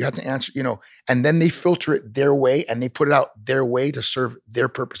media, you had to answer, and then they filter it their way and they put it out their way to serve their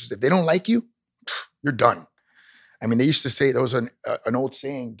purposes. If they don't like you, you're done. They used to say, there was an old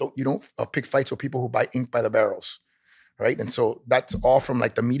saying, you don't pick fights with people who buy ink by the barrels, right? And so that's all from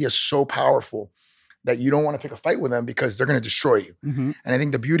like the media is so powerful that you don't want to pick a fight with them because they're going to destroy you. And I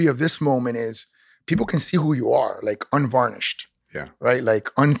think the beauty of this moment is people can see who you are, like unvarnished, right? Like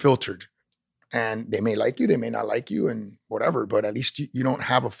unfiltered. And they may like you, they may not like you, and whatever, but at least you don't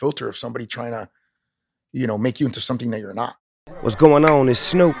have a filter of somebody trying to, make you into something that you're not. What's going on? It's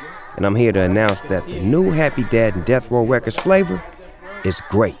Snoop, and I'm here to announce that the new Happy Dad and Death Row Records flavor is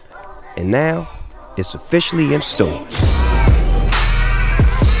great. And now, it's officially in stores.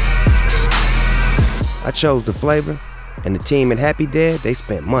 I chose the flavor, and the team at Happy Dad, they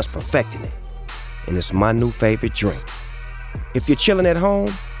spent months perfecting it. And it's my new favorite drink. If you're chilling at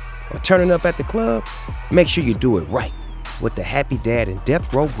home or turning up at the club, make sure you do it right with the Happy Dad and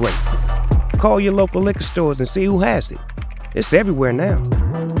Death Row Grape. Call your local liquor stores and see who has it. It's everywhere now.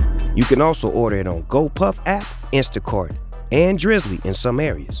 You can also order it on GoPuff app, Instacart, and Drizzly in some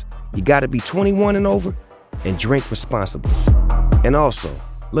areas. You gotta be 21 and over and drink responsibly. And also,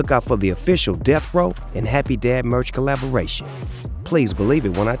 look out for the official Death Row and Happy Dad merch collaboration. Please believe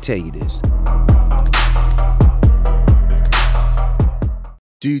it when I tell you this.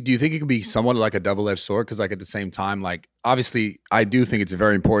 Do you think it could be somewhat like a double-edged sword? Because like at the same time, like obviously I do think it's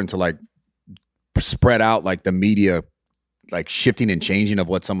very important to like spread out like the media like shifting and changing of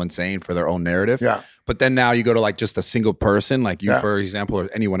what someone's saying for their own narrative. Yeah. But then now you go to like just a single person, like you, Yeah. for example, or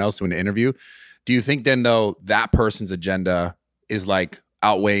anyone else doing an interview. Do you think then though that person's agenda is like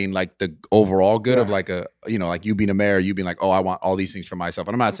outweighing like the overall good of like a, you know, like you being a mayor, you being like, oh, I want all these things for myself.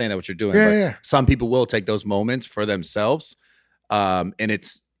 And I'm not saying that what you're doing, but some people will take those moments for themselves. And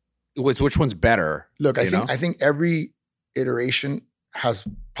it's which one's better? Look, I think every iteration has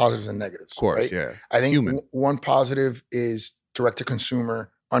positives and negatives. Of course, right? yeah. I think one positive is direct to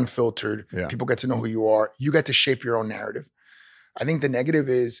consumer, unfiltered. Yeah. People get to know who you are. You get to shape your own narrative. I think the negative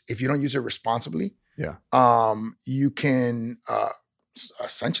is if you don't use it responsibly, you can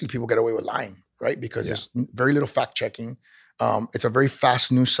essentially people get away with lying, right? Because there's very little fact checking. It's a very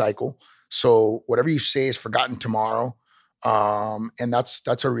fast news cycle. So whatever you say is forgotten tomorrow. And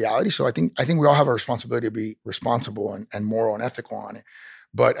that's a reality. So I think we all have a responsibility to be responsible and moral and ethical on it.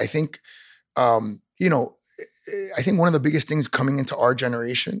 But I think, you know, I think one of the biggest things coming into our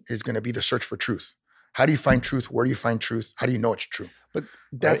generation is going to be the search for truth. How do you find truth? Where do you find truth? How do you know it's true? But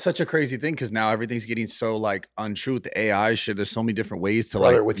that's such a crazy thing because now everything's getting so like untruth. The AI shit, there's so many different ways to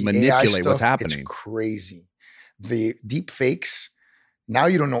like manipulate what's happening. It's crazy. The deep fakes, now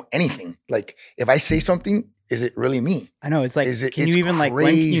you don't know anything. Like if I say something, is it really me? I know. It's like, can you even like,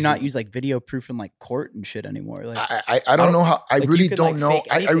 when can you not use like video proof in like court and shit anymore? Like, I don't know how, I really don't know.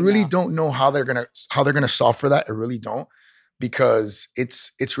 I really don't know how they're going to solve for that. I really don't. Because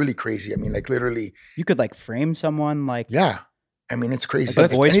it's really crazy. I mean, like literally, you could like frame someone, like I mean, it's crazy.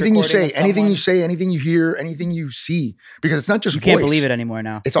 Like anything you say, anything you hear, anything you see, because it's not just you can't believe it anymore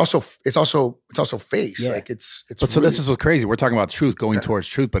now. It's also face. Yeah. Like it's. But so this is what's crazy. We're talking about truth, going towards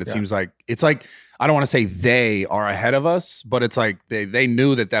truth, but it seems like it's like I don't want to say they are ahead of us, but it's like they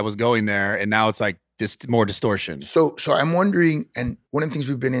knew that was going there, and now it's like more distortion. So I'm wondering, and one of the things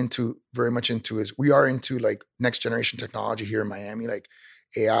we've been very much into is we are into like next generation technology here in Miami, like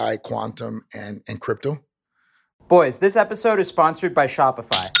AI, quantum, and crypto. Boys, this episode is sponsored by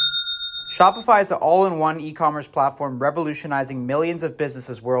Shopify. Shopify is an all-in-one e-commerce platform revolutionizing millions of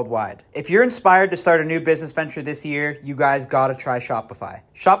businesses worldwide. If you're inspired to start a new business venture this year, you guys gotta try Shopify.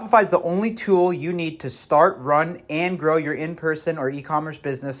 Shopify is the only tool you need to start, run, and grow your in-person or e-commerce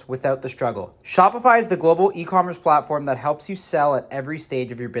business without the struggle. Shopify is the global e-commerce platform that helps you sell at every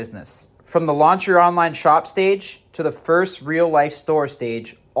stage of your business. From the launch your online shop stage to the first real-life store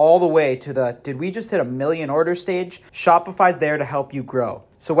stage, all the way to the did we just hit 1 million order stage, Shopify's there to help you grow.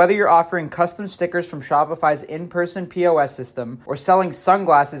 So whether you're offering custom stickers from Shopify's in-person POS system or selling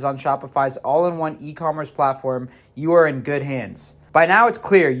sunglasses on Shopify's all-in-one e-commerce platform, you are in good hands. By now it's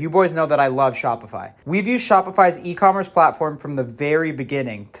clear, you boys know that I love Shopify. We've used Shopify's e-commerce platform from the very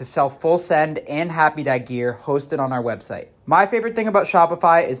beginning to sell full send and Happy Dad gear hosted on our website. My favorite thing about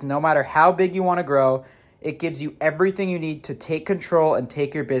Shopify is no matter how big you want to grow, it gives you everything you need to take control and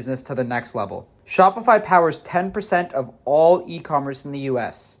take your business to the next level. Shopify powers 10% of all e-commerce in the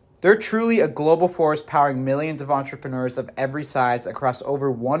US. They're truly a global force powering millions of entrepreneurs of every size across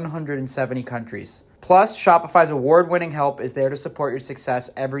over 170 countries. Plus, Shopify's award-winning help is there to support your success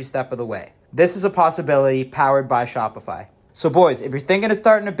every step of the way. This is a possibility powered by Shopify. So boys, if you're thinking of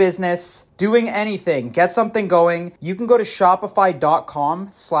starting a business, doing anything, get something going, you can go to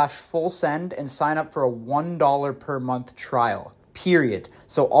shopify.com/fullsend and sign up for a $1 per month trial, period.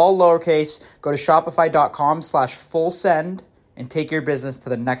 So all lowercase, go to shopify.com/fullsend and take your business to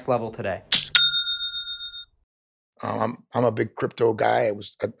the next level today. I'm a big crypto guy.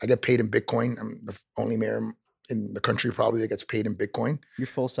 I get paid in Bitcoin. I'm the only mayor in the country probably that gets paid in Bitcoin. Your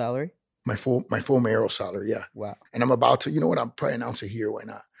full salary? My full mayoral salary, yeah. Wow. And I'm about to, you know what, I'm probably announce it here, why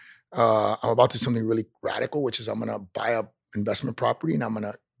not? I'm about to do something really radical, which is I'm gonna buy a investment property and I'm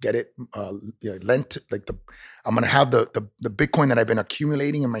gonna get it lent, like I'm gonna have the Bitcoin that I've been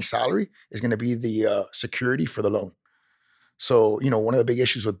accumulating in my salary is gonna be the security for the loan. So, you know, one of the big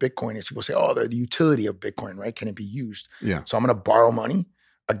issues with Bitcoin is people say, oh, the utility of Bitcoin, right? Can it be used? Yeah. So I'm gonna borrow money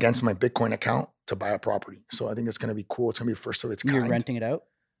against my Bitcoin account to buy a property. So I think it's gonna be cool. It's gonna be first of its kind. You're renting it out?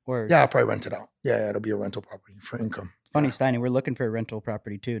 Or yeah, I'll probably rent it out. Yeah, it'll be a rental property for income. Funny, Steiny, we're looking for a rental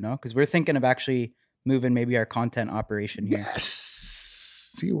property too, no? Because we're thinking of actually moving maybe our content operation here. Yes.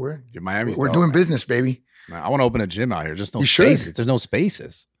 See, we're doing business, baby. Man, I want to open a gym out here. Just no you spaces. Should. There's no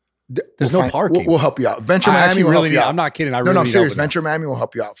spaces. There's no parking. We'll help you out. Venture Miami will help you out. I'm not kidding. I'm serious. Venture Miami will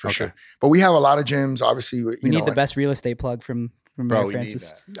help you out for sure. But we have a lot of gyms. Obviously, we need the best real estate plug from bro,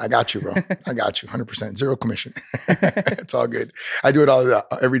 Francis. I got you, bro. I got you. 100%. Zero commission. It's all good. I do it all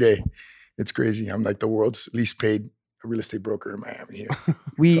every day. It's crazy. I'm like the world's least paid real estate broker in Miami here.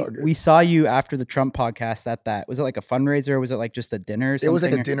 We saw you after the Trump podcast at that. Was it like a fundraiser or was it like just a dinner or something? It was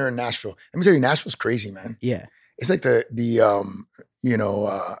like a dinner in Nashville. Let me tell you, Nashville's crazy, man. Yeah. it's like it's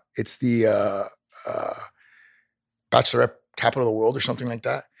the bachelorette capital of the world or something like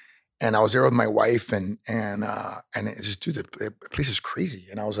that. And I was there with my wife, and it's just, dude, the place is crazy.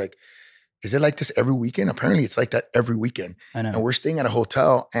 And I was like, is it like this every weekend? Apparently it's like that every weekend. I know. And we're staying at a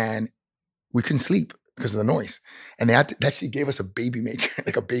hotel and we couldn't sleep because of the noise. And they actually gave us a baby maker,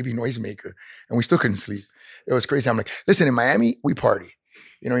 like a baby noise maker, and we still couldn't sleep. It was crazy. I'm like, listen, in Miami, we party.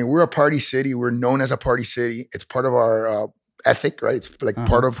 You know, I mean, we're a party city. We're known as a party city. It's part of our ethic, right? It's like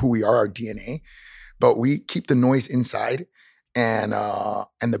part of who we are, our DNA. But we keep the noise inside. And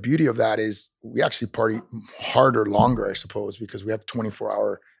the beauty of that is we actually party harder, longer, I suppose, because we have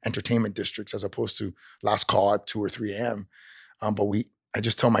 24-hour entertainment districts as opposed to last call at 2 or 3 a.m. But I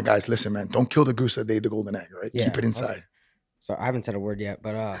just tell my guys, listen, man, don't kill the goose that laid the golden egg, right? Yeah, keep it inside. So I haven't said a word yet,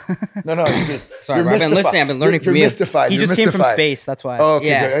 but no, sorry, I've been listening. I've been learning from you. Mystified. He just came from space. That's why. Oh, okay.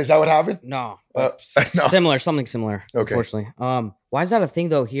 Yeah. Good. Is that what happened? No, No. something similar. Okay. Unfortunately, why is that a thing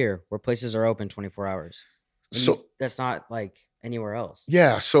though here, where places are open 24 hours? So that's not like anywhere else.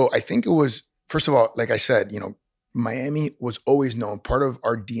 Yeah. So I think it was, first of all, like I said, Miami was always known, part of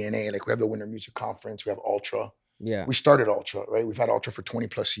our DNA. Like we have the Winter Music Conference, we have Ultra. Yeah. We started Ultra, right? We've had Ultra for 20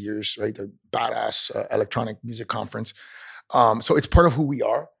 plus years, right? The badass electronic music conference. So it's part of who we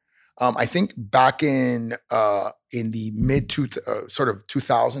are. I think back in the mid sort of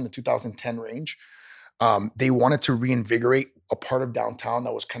 2000 to 2010 range, they wanted to reinvigorate a part of downtown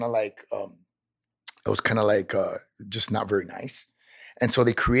that was kind of like, just not very nice. And so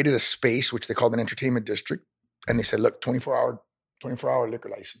they created a space, which they called an entertainment district. And they said, look, 24-hour liquor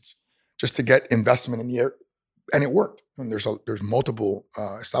license, just to get investment in the air. And it worked. And there's multiple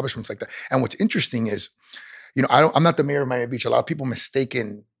establishments like that. And what's interesting is, I'm not the mayor of Miami Beach. A lot of people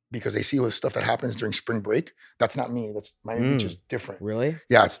mistaken because they see all the stuff that happens during spring break. That's not me. That's Miami Beach is different. Really?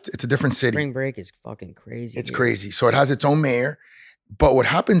 Yeah, it's a different city. Spring break is fucking crazy. It's crazy. So it has its own mayor. But what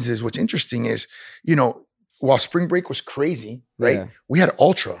happens is, what's interesting is, while spring break was crazy, right? Yeah. We had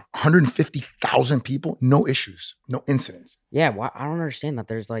Ultra, 150,000 people, no issues, no incidents. Yeah, I don't understand that.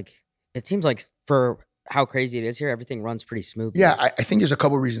 There's it seems like for how crazy it is here, everything runs pretty smoothly. Yeah, I think there's a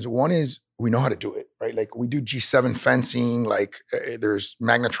couple of reasons. One is we know how to do it, right? Like we do G7 fencing, there's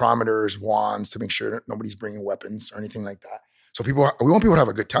magnetometers, wands to make sure that nobody's bringing weapons or anything like that. So we want people to have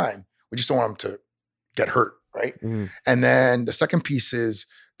a good time. We just don't want them to get hurt, right? Mm. And then the second piece is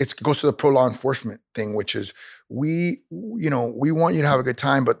it goes to the pro law enforcement thing, which is we want you to have a good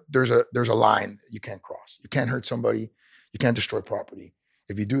time, but there's a line that you can't cross. You can't hurt somebody. You can't destroy property.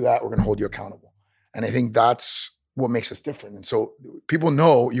 If you do that, we're going to hold you accountable. And I think that's what makes us different. And so people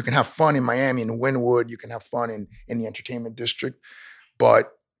know you can have fun in Miami, in Wynwood, you can have fun in the entertainment district,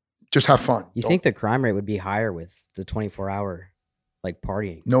 but just have fun. You think the crime rate would be higher with the 24-hour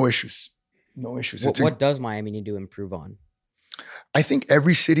partying? No issues. No issues. What does Miami need to improve on? I think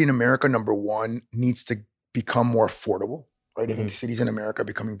every city in America, number one, needs to become more affordable, right? I think cities in America are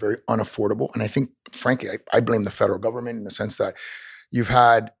becoming very unaffordable. And I think, frankly, I blame the federal government in the sense that you've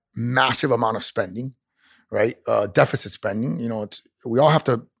had massive amount of spending, right? Deficit spending. We all have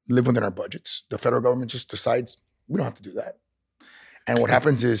to live within our budgets. The federal government just decides we don't have to do that. And what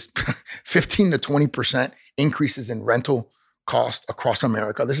happens is 15 to 20% increases in rental cost across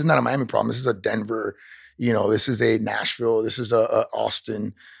America. This is not a Miami problem. This is a Denver, this is a Nashville, this is a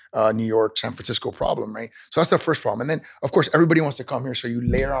Austin, New York, San Francisco problem, right? So that's the first problem. And then, of course, everybody wants to come here. So you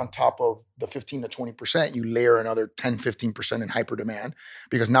layer on top of the 15 to 20%, you layer another 10, 15% in hyper demand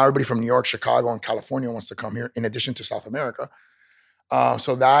because now everybody from New York, Chicago, and California wants to come here in addition to South America.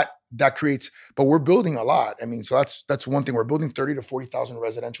 So that creates, but we're building a lot. I mean, so that's one thing. We're building 30 to 40,000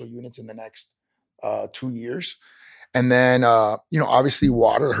 residential units in the next 2 years. And then, obviously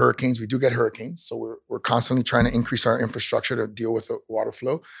water, hurricanes, we do get hurricanes. So we're constantly trying to increase our infrastructure to deal with the water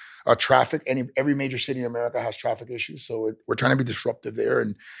flow. Traffic, every major city in America has traffic issues. So we're trying to be disruptive there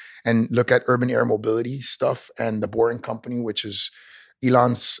and look at urban air mobility stuff and the Boring Company, which is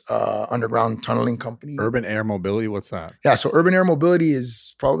Elon's underground tunneling company. Urban air mobility, what's that? Yeah, so urban air mobility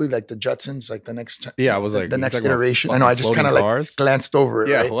is probably like the Jetsons, like the next. Yeah, I was the next iteration. I know, I just kind of glanced over it.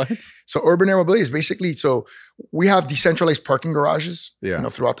 Yeah, right? what? So urban air mobility is basically, so we have decentralized parking garages,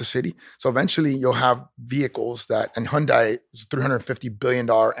 throughout the city. So eventually you'll have vehicles and Hyundai is a $350 billion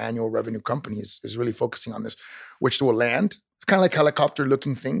annual revenue company is really focusing on this, which will land kind of like helicopter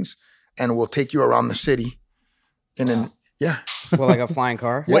looking things and will take you around the city yeah. Well, like a flying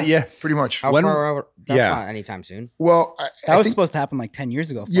car? Yeah, pretty much. How far out? That's not anytime soon. Well, that was supposed to happen like 10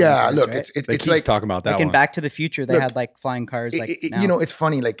 years ago. Yeah, cars, look, right? it's like talking about that like one. in Back to the Future, they had like flying cars. It's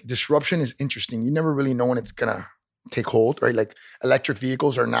funny. Like disruption is interesting. You never really know when it's gonna take hold, right? Like electric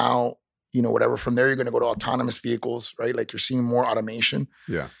vehicles are now, whatever. From there, you're going to go to autonomous vehicles, right? Like you're seeing more automation.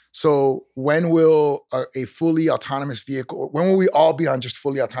 Yeah. So when will a fully autonomous vehicle, when will we all be on just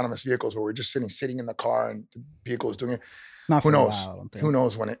fully autonomous vehicles where we're just sitting in the car and the vehicle is doing it? Not Who for a knows? while, I don't think. Who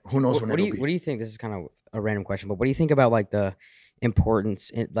knows when it will be? What do you think? This is kind of a random question, but what do you think about like the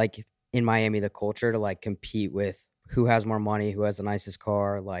importance in Miami, the culture to like compete with who has more money, who has the nicest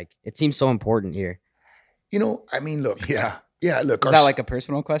car? Like it seems so important here. I mean, look. Yeah. Look. Is that like a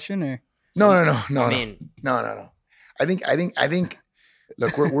personal question or? No. I mean, No. I think.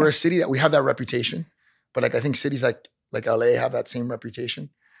 Look, we're a city that we have that reputation, but like I think cities like LA have that same reputation,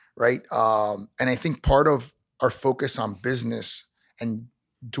 right? And I think part of our focus on business and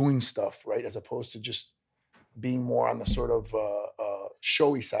doing stuff, right, as opposed to just being more on the sort of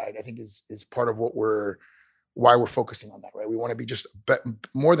showy side, I think is part of why we're focusing on that, right? We want to be just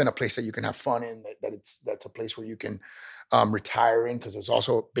more than a place that you can have fun in, that's a place where you can retire in, because there's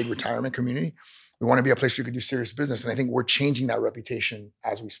also a big retirement community. We want to be a place where you can do serious business. And I think we're changing that reputation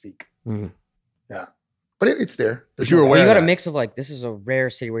as we speak. Mm-hmm. Yeah. But it's there. You were aware you got of a that. mix of like, this is a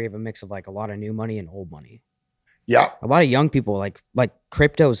rare city where you have a mix of like a lot of new money and old money. Yeah. A lot of young people, like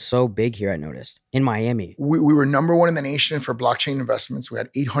crypto is so big here, I noticed, in Miami. We were number one in the nation for blockchain investments. We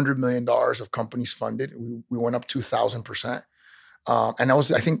had $800 million of companies funded. We went up 2,000%. And I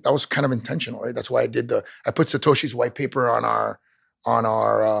think that was kind of intentional, right? That's why I put Satoshi's white paper on our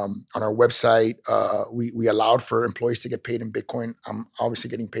website. We allowed for employees to get paid in Bitcoin. I'm obviously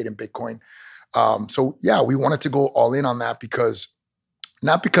getting paid in Bitcoin. So yeah, we wanted to go all in on that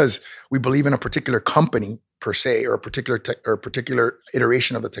not because we believe in a particular company per se, or a particular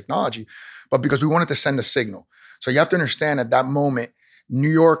iteration of the technology, but because we wanted to send a signal. So you have to understand, at that moment,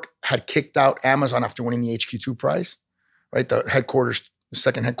 New York had kicked out Amazon after winning the HQ2 prize, right? The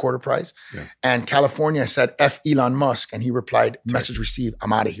second headquarter prize. Yeah. And California said, F Elon Musk. And he replied, message received,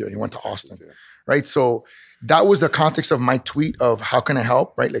 I'm out of here. And he went to Austin, right? So that was the context of my tweet of how can I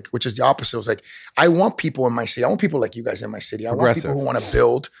help, right? Like, which is the opposite. It was like, I want people in my city. I want people like you guys in my city. I want people who want to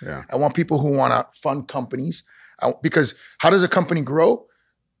build. Yeah. I want people who want to fund companies. Because how does a company grow?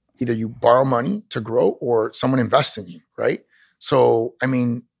 Either you borrow money to grow or someone invests in you, right? So, I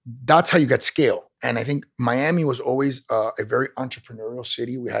mean, that's how you get scale. And I think Miami was always a very entrepreneurial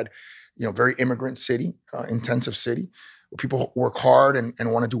city. We had, very immigrant city, intensive city, where people work hard and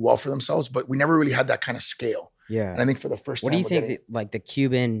want to do well for themselves, but we never really had that kind of scale. Yeah. And I think for the first time. What do you think the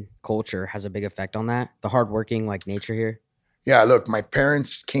Cuban culture has a big effect on that? The hardworking nature here? Yeah, look, my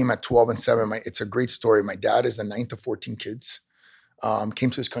parents came at 12 and 7. It's a great story. My dad is the 9th of 14 kids. Came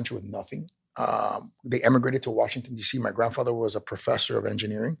to this country with nothing. They emigrated to Washington, D.C. My grandfather was a professor of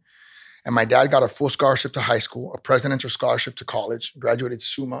engineering. And my dad got a full scholarship to high school, a presidential scholarship to college, graduated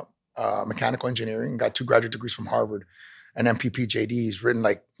summa mechanical engineering, got 2 graduate degrees from Harvard, an MPP JD. He's written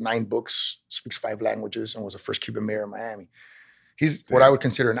 9 books, speaks 5 languages, and was the first Cuban mayor of Miami. He's what I would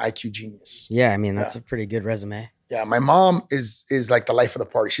consider an IQ genius. Yeah, I mean, that's a pretty good resume. Yeah, my mom is like the life of the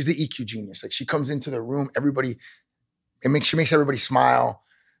party. She's the EQ genius. Like, she comes into the room, she makes everybody smile.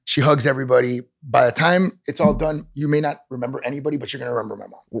 She hugs everybody. By the time it's all done, you may not remember anybody, but you're going to remember my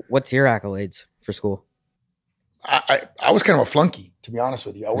mom. What's your accolades for school? I was kind of a flunky, to be honest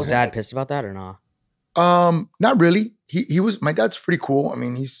with you. Was dad pissed about that or not? Not really. He was. My dad's pretty cool. I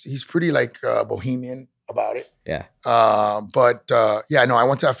mean, he's pretty bohemian about it. Yeah. I went to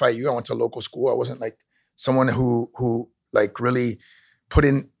FIU. I went to a local school. I wasn't someone who really put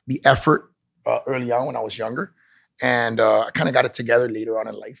in the effort early on when I was younger. And I kind of got it together later on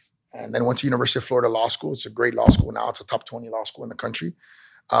in life. And then went to University of Florida Law School. It's a great law school now. It's a top 20 law school in the country.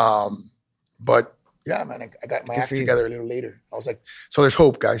 But yeah, man, I got my act together a little later. I was like, so there's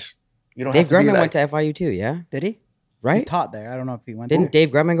hope, guys. You don't Dave have to be Grubman went to FIU too, yeah? Did he? Right? He taught there. I don't know if he went Didn't there. Dave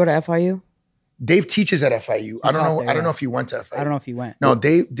Grubman go to FIU? Dave teaches at FIU. I don't know. there, I don't know if he went to FIU. I don't know if he went. No,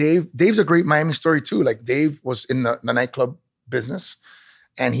 Dave's a great Miami story too. Dave was in the nightclub business,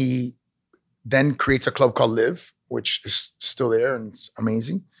 and he then creates a club called Live, which is still there and it's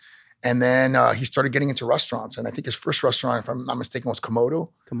amazing. And then he started getting into restaurants. And I think his first restaurant, if I'm not mistaken, was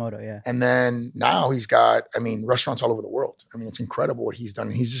Komodo. Komodo, yeah. And then now he's got, restaurants all over the world. I mean, it's incredible what he's done.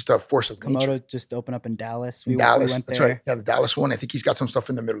 And he's just a force of nature. Komodo just opened up in Dallas. We went there. That's right. Yeah, the Dallas one. I think he's got some stuff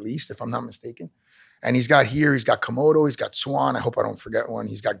in the Middle East, if I'm not mistaken. And he's got Komodo, he's got Swan. I hope I don't forget one.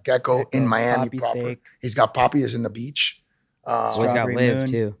 He's got Gecko in Miami Poppy proper. Steak. He's got Poppy is in the beach. So he's got Live Moon.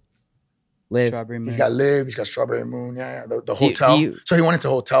 too. Live. Strawberry Moon. He's got Live. He's got Strawberry Moon. Yeah. The hotel. So he went into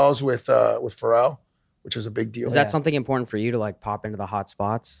hotels with Pharrell, which was a big deal. Is that something important for you to pop into the hot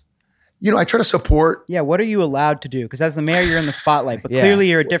spots? I try to support. Yeah, what are you allowed to do? Because as the mayor, you're in the spotlight, but clearly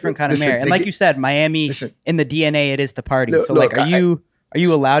you're a different kind of mayor. And like you said, Miami, in the DNA, it is the party. So are you Are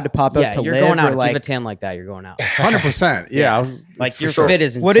you allowed to pop out to you're live? going out. Or If like, you have a tan like that, you're going out. 100%. Yeah, I was Like your so- fit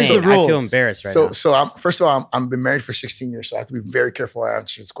is insane. What is the I feel rules? embarrassed right now. So I'm first of all, I'm been married for 16 years, so I have to be very careful when I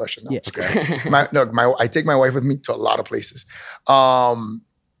answer this question. No, Yeah. okay. I take my wife with me to a lot of places.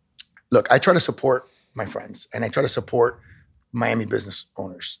 Look, I try to support my friends and I try to support Miami business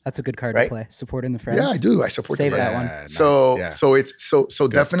owners. that's a good card Right? to play. Supporting the friends. Yeah, I do. I support Save the friends. that one. nice. So Yeah. so it's so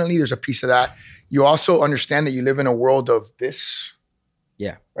definitely there's a piece of that. You also understand that you live in a world of this.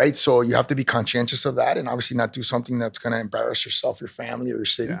 Yeah. Right. So you have to be conscientious of that and obviously not do something that's going to embarrass yourself, your family, or your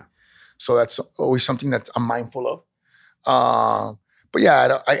city. Yeah. So that's always something that I'm mindful of. But yeah,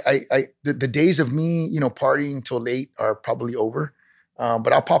 the days of me, partying till late are probably over.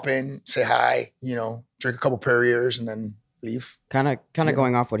 But I'll pop in, say hi, drink a couple Perriers and then leave. Kind of Yeah.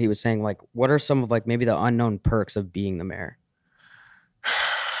 going off what he was saying. Like, what are some of like maybe the unknown perks of being the mayor?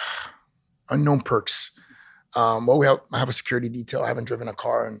 Unknown perks. Well, I have a security detail. I haven't driven a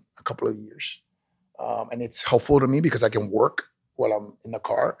car in a couple of years. And it's helpful to me because I can work while I'm in the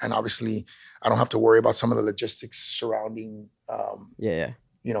car. And obviously I don't have to worry about some of the logistics surrounding, Yeah.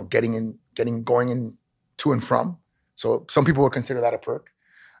 going in to and from. So some people would consider that a perk.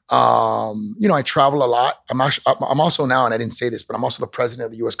 I travel a lot. I'm also now, and I didn't say this, but I'm also the president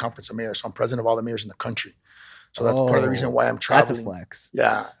of the U.S. Conference of Mayors. So I'm president of all the mayors in the country. So that's part of the reason why I'm That's traveling. a flex.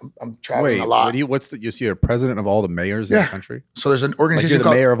 Yeah, I'm traveling Wait, a lot. you're president of all the mayors in Yeah. the country? So there's an Like organization you're the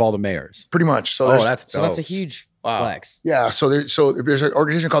called mayor of all the mayors. pretty much. So Oh, there's, that's So that's a dope. huge Wow. flex. yeah. So there's an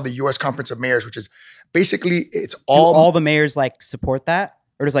organization called the U.S. Conference of Mayors, which is basically it's Do all. all the mayors like support that?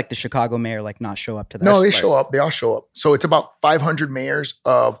 Or does like the Chicago mayor like not show up to that? No, they Like, show up. They all show up. So it's about 500 mayors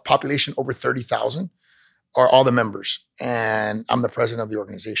of population over 30,000 are all the members, and I'm the president of the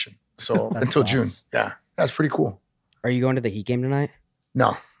organization. So That's until June, sauce. yeah, that's pretty cool. Are you going to the Heat game tonight? No,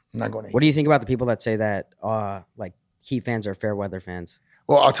 I'm not going to. What do you think about the people that say that like Heat fans are fair weather fans?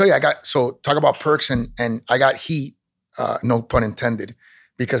 Well, I'll tell you, talk about perks and I got heat, no pun intended,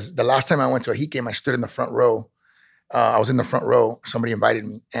 because the last time I went to a Heat game, I stood in the front row. I was in the front row. Somebody invited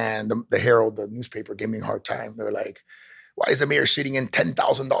me, and the Herald, the newspaper, gave me a hard time. They were like, "Why is the mayor sitting in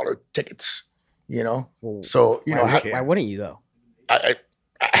 $10,000 tickets?" Well, So why wouldn't you though? I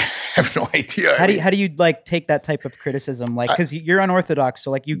have no idea. How do you like take that type of criticism? Like, because you're unorthodox,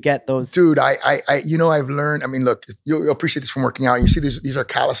 so like you get those. Dude, I've learned. I mean, look, you'll appreciate this from working out. You see, these are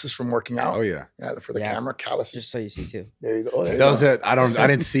calluses from working out. Oh yeah. Yeah, for the Yeah. camera, calluses. Just so you see too. There you go. Oh, there you Those go. are, I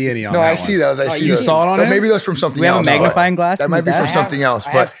didn't see any on No, that I one. see those. I Oh, see you those. saw it on But it? maybe that's from something we have a else. magnifying glass. That in might the be from back? something else.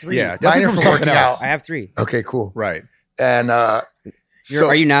 I But have three. Yeah, mine definitely are from from something working else. out. I have three. Okay, cool. Right. And Are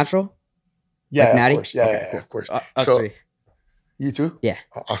you natural? yeah, like natty? of course. Yeah, Okay, yeah, cool. of course. Us So three. you too? Yeah.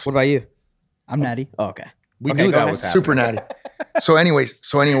 Oh, What awesome. about you? I'm natty. Oh, okay. We Okay, knew go that ahead. was happening. Super natty. So anyways,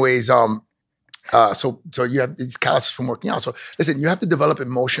 so you have these calluses from working out. So listen, you have to develop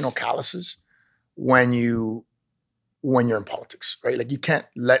emotional calluses when you're in politics, right? Like you can't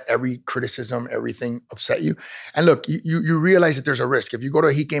let every criticism, everything upset you. And look, you realize that there's a risk. If you go to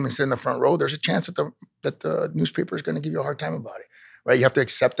a Heat game and sit in the front row, there's a chance that the newspaper is going to give you a hard time about it, right? You have to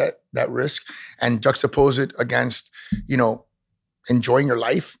accept that risk and juxtapose it against, enjoying your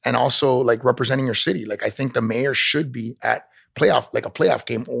life and also like representing your city. Like I think the mayor should be at a playoff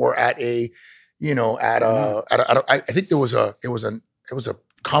game or at a, I think it was a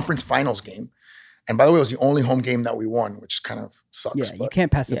conference finals game. And by the way, it was the only home game that we won, which kind of sucks. Yeah, you but-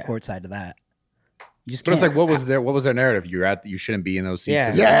 can't pass the Yeah. court side to that. You just But it's can't. like, what was their narrative? You shouldn't be in those seats. Yeah.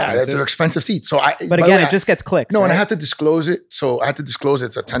 'cause they're Yeah, expensive? they're expensive seats. So But by the again, way, it just gets clicks. no, and I right? had to disclose it. So I had to disclose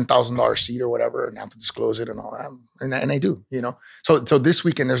it's a $10,000 seat or whatever, and I have to disclose it and all that. And I do, So this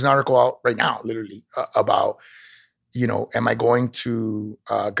weekend there's an article out right now, literally, about, am I going to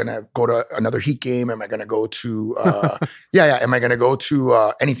gonna go to another Heat game? Am I gonna go to Am I gonna go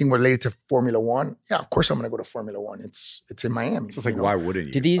to anything related to Formula One? Yeah, of course I'm gonna go to Formula One. It's in Miami. So it's like, why wouldn't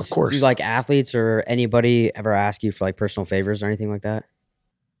you? Do these Of course. do like athletes or anybody ever ask you for like personal favors or anything like that?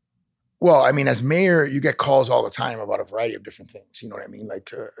 Well, I mean, as mayor, you get calls all the time about a variety of different things. You know what I mean?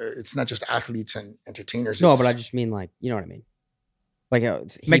 Like, it's not just athletes and entertainers. No, it's- but I just mean like, you know what I mean? Like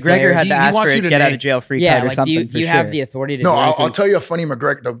Heat McGregor players- had to He ask wants for you a to get out name- of jail free yeah, card or like something. do you have the authority to No, do I'll anything? tell you the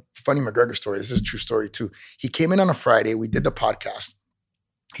funny McGregor story. This is a true story too. He came in on a Friday. We did the podcast.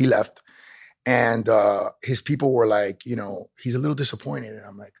 He left, and his people were like, he's a little disappointed. And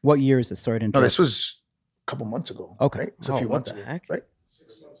I'm like, What year is this? Sorry to no, interrupt. this was a couple months ago. Okay. right? It was a Oh, few what months the ago, heck? right?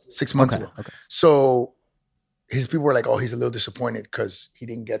 6 months Okay, ago. okay. So his people were like, oh, he's a little disappointed because he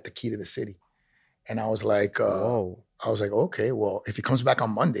didn't get the key to the city. And I was like, Whoa. okay, well, if he comes back on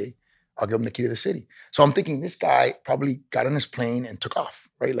Monday, I'll give him the key to the city. So I'm thinking this guy probably got on his plane and took off,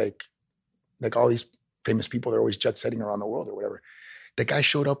 right? Like all these famous people, they're always jet setting around the world or whatever. The guy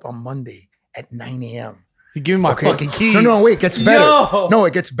showed up on Monday at 9 a.m. You give me my fucking key. No, wait, it gets better. Yo! No,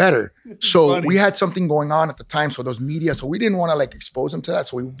 it gets better. So funny. we had something going on at the time. So those media, so we didn't want to like expose him to that.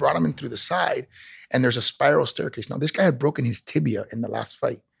 So we brought him in through the side, and there's a spiral staircase. Now this guy had broken his tibia in the last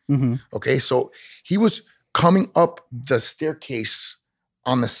fight. Mm-hmm. Okay, so he was coming up the staircase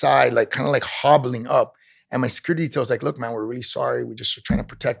on the side, like kind of like hobbling up. And my security detail was like, look, man, we're really sorry. We just are trying to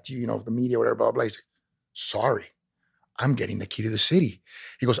protect you, the media, whatever, blah, blah. He's like, sorry, I'm getting the key to the city.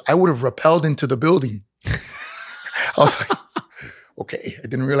 He goes, I would have rappelled into the building. I was like, okay, I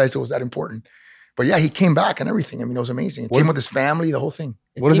didn't realize it was that important. But yeah, he came back and everything. I mean, it was amazing. He came with his family, the whole thing.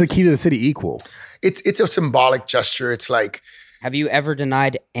 What does the key to the city equal? It's a symbolic gesture. It's like, have you ever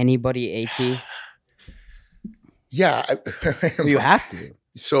denied anybody a key? yeah. Well, you have to.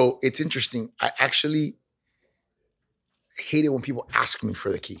 So it's interesting. I actually hate it when people ask me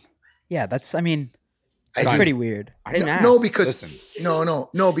for the key. Yeah, that's pretty weird. I didn't ask. No, because Listen.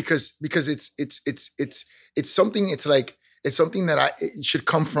 no, because it's something. It's like it's something that it should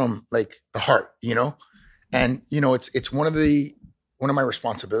come from like the heart, and it's one of my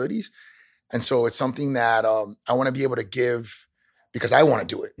responsibilities, and so it's something that I want to be able to give because I want to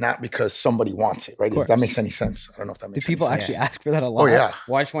do it, not because somebody wants it. Right? If that makes any sense. I don't know if that Do makes. people any sense. actually ask for that a lot? Oh yeah.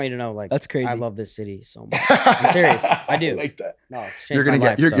 Well, I just want you to know, like, That's crazy. I love this city so much. I'm serious. I do. like that. No, it's changed You're gonna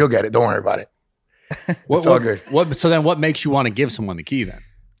my get. life, You'll get it. Don't worry about it. It's all good. So then what makes you want to give someone the key then?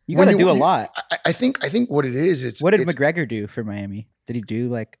 You got to do a lot. I think what it is. What did McGregor do for Miami? Did he do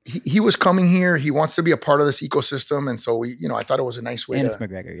like? He was coming here. He wants to be a part of this ecosystem, and so I thought it was a nice way. And it's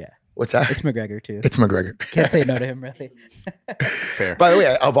McGregor, yeah. What's that? It's McGregor too. It's McGregor. Can't say no to him, really. Fair. By the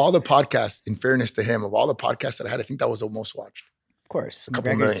way, of all the podcasts, in fairness to him, of all the podcasts that I had, I think that was the most watched. Of course,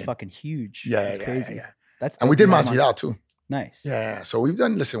 couple McGregor's million. fucking huge. Yeah, That's crazy. Yeah. That's And we did Masvidal too. Nice. Yeah. So we've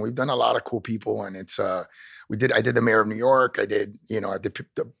done a lot of cool people, and it's I did the mayor of New York. I did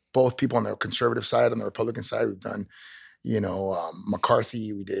both people on the conservative side, on the Republican side. We've done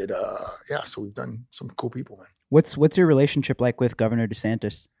McCarthy. We did so we've done some cool people, man. What's your relationship like with Governor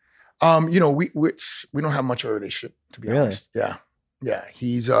DeSantis? We don't have much of a relationship, to be honest. Yeah. Yeah.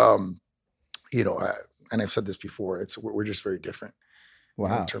 He's and I've said this before, we're just very different.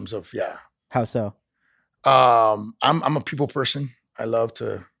 Wow. In terms of How so? I'm a people person. I love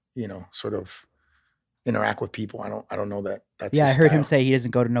to, sort of interact with people. I don't know that that's I his heard him style. say he doesn't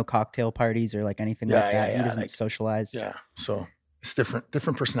go to no cocktail parties or like anything like that. He doesn't socialize. Yeah. So it's different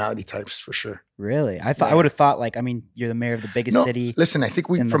personality types for sure. Really? I would have thought you're the mayor of the biggest city. Listen, I think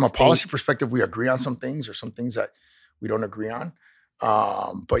in from the a policy state. perspective, we agree on some things or some things that we don't agree on.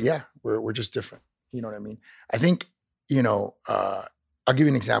 But yeah, we're just different. You know what I mean? I think, I'll give you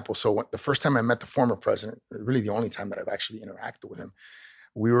an example. So the first time I met the former president, really the only time that I've actually interacted with him,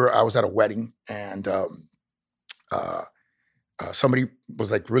 I was at a wedding, and somebody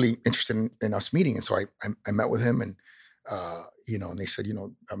was like really interested in us meeting. And so I met with him, and and they said,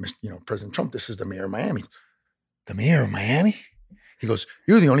 President Trump, this is the mayor of Miami. The mayor of Miami? He goes,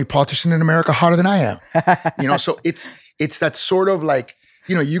 you're the only politician in America hotter than I am. So it's that sort of like,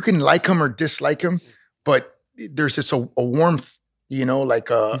 you can like him or dislike him, but there's just a warmth, like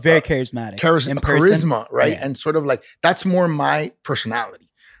very charismatic. Charisma, right? Yeah. And sort of like, that's more my personality,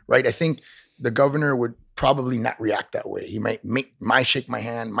 right? I think the governor would probably not react that way. He might shake my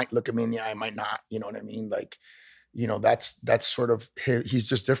hand, might look at me in the eye, might not, you know what I mean? Like, that's sort of, he's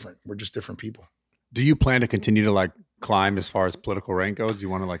just different. We're just different people. Do you plan to continue to like climb as far as political rank goes? Do you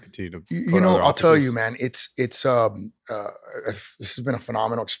want to like continue to go to other I'll tell offices? you, man, it's this has been a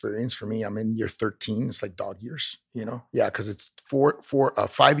phenomenal experience for me. I'm in year 13. It's like dog years, Yeah, because it's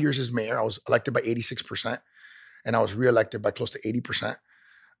 5 years as mayor. I was elected by 86%, and I was reelected by close to 80%.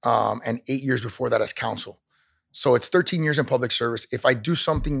 And 8 years before that as council. So it's 13 years in public service. If I do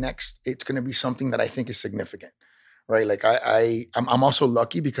something next, it's going to be something that I think is significant, right? Like I'm also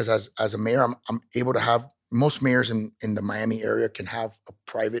lucky because as a mayor, I'm able to have, most mayors in the Miami area can have a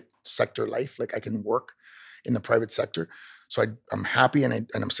private sector life. Like I can work in the private sector. So I'm happy and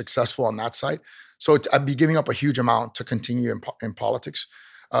I'm successful on that side. So I'd be giving up a huge amount to continue in politics.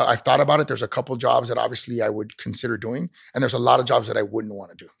 I've thought about it. There's a couple jobs that obviously I would consider doing, and there's a lot of jobs that I wouldn't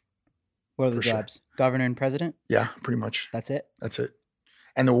want to do. What are the For sure. jobs? Governor and president? Yeah, pretty much. That's it? That's it.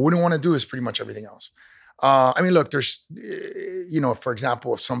 And the wouldn't want to do is pretty much everything else. I mean, look, there's, for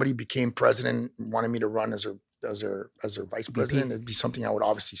example, if somebody became president and wanted me to run as their vice president, it'd be something I would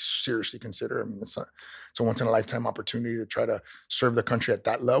obviously seriously consider. I mean, it's a once in a lifetime opportunity to try to serve the country at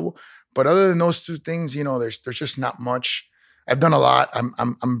that level. But other than those two things, there's just not much. I've done a lot.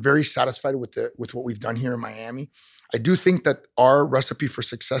 I'm very satisfied with what we've done here in Miami. I do think that our recipe for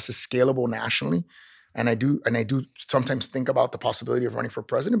success is scalable nationally. And I do sometimes think about the possibility of running for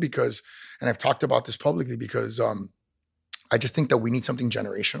president because, and I've talked about this publicly because I just think that we need something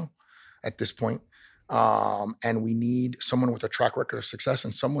generational at this point. And we need someone with a track record of success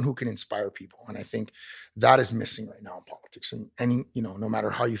and someone who can inspire people. And I think that is missing right now in politics. And no matter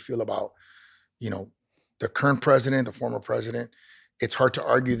how you feel about, the current president, the former president, it's hard to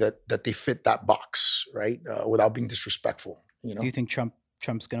argue that they fit that box, right? Without being disrespectful. Do you think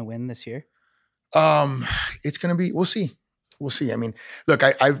Trump's going to win this year? It's going to be. We'll see. I mean, look,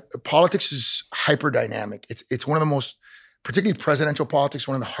 politics is hyper dynamic. It's one of the most, particularly presidential politics,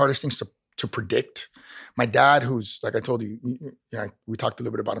 one of the hardest things to predict. My dad, who's, like I told you, we talked a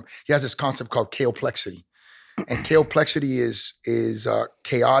little bit about him. He has this concept called chaoplexity. And chaoplexity is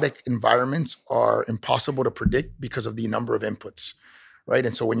chaotic environments are impossible to predict because of the number of inputs, right?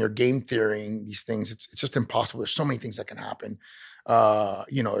 And so when you're game theorying these things, it's just impossible. There's so many things that can happen.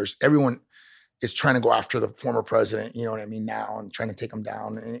 There's everyone is trying to go after the former president, you know what I mean, now, and trying to take him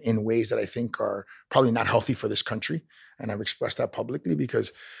down in ways that I think are probably not healthy for this country. And I've expressed that publicly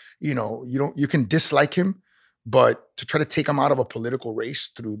because, you can dislike him, but to try to take him out of a political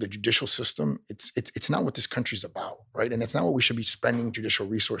race through the judicial system, it's not what this country's about, right? And it's not what we should be spending judicial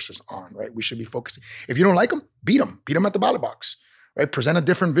resources on, right? We should be focusing. If you don't like him, beat him at the ballot box, right? Present a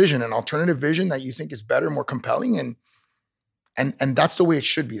different vision, an alternative vision that you think is better, more compelling, and that's the way it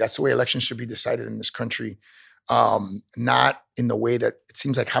should be. That's the way elections should be decided in this country, not in the way that it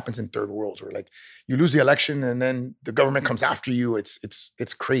seems like happens in third worlds, where like you lose the election and then the government comes after you.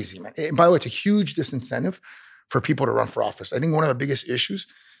 It's crazy, man. And by the way, it's a huge disincentive for people to run for office. I think one of the biggest issues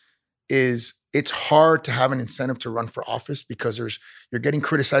is it's hard to have an incentive to run for office because you're getting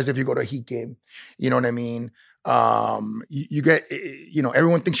criticized if you go to a Heat game. You know what I mean? You get,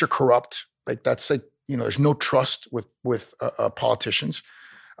 everyone thinks you're corrupt. Like that's like, there's no trust with politicians.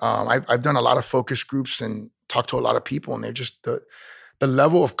 I've done a lot of focus groups and talked to a lot of people, and they're just the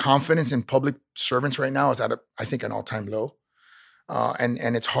level of confidence in public servants right now is at I think an all-time low.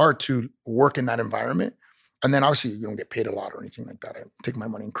 And it's hard to work in that environment. And then obviously you don't get paid a lot or anything like that. I take my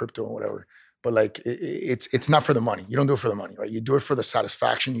money in crypto or whatever. But like it's not for the money. You don't do it for the money, right? You do it for the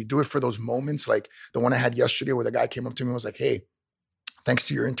satisfaction. You do it for those moments like the one I had yesterday where the guy came up to me and was like, hey, thanks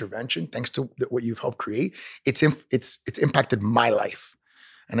to your intervention, thanks to what you've helped create, it's impacted my life.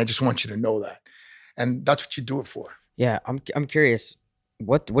 And I just want you to know that. And that's what you do it for. Yeah, I'm curious.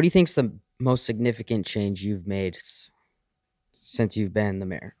 What do you think's the most significant change you've made since you've been the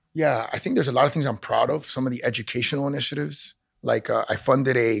mayor? Yeah, I think there's a lot of things I'm proud of. Some of the educational initiatives, like I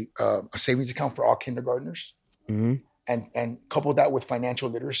funded a savings account for all kindergartners, and coupled that with financial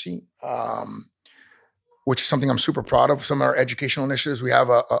literacy, which is something I'm super proud of. Some of our educational initiatives, we have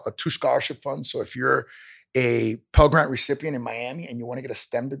a 2 scholarship fund. So if you're a Pell Grant recipient in Miami and you want to get a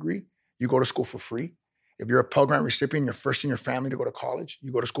STEM degree, you go to school for free. If you're a Pell Grant recipient, you're first in your family to go to college,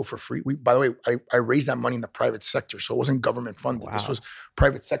 you go to school for free. By the way, I raised that money in the private sector. So it wasn't government funded. Wow. This was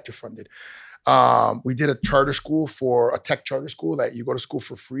private sector funded. We did a charter school a tech charter school that you go to school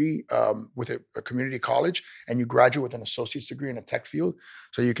for free with a community college, and you graduate with an associate's degree in a tech field.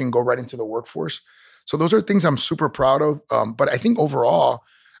 So you can go right into the workforce. So those are things I'm super proud of. But I think overall,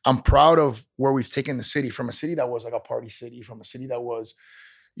 I'm proud of where we've taken the city, from a city that was like a party city, from a city that was,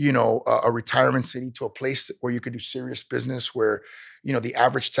 a retirement city, to a place where you could do serious business, where, the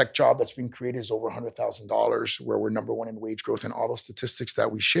average tech job that's being created is over $100,000, where we're number 1 in wage growth, and all those statistics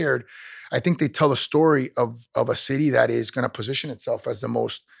that we shared. I think they tell a story of a city that is going to position itself as the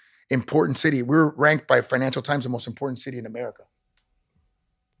most important city. We're ranked by Financial Times the most important city in America.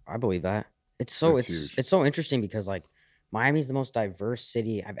 I believe that. It's so interesting because like Miami's the most diverse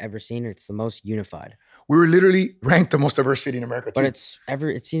city I've ever seen. It's the most unified. We were literally ranked the most diverse city in America too. But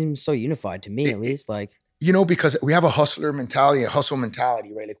it seems so unified to me, at least. Like, because we have a hustle mentality,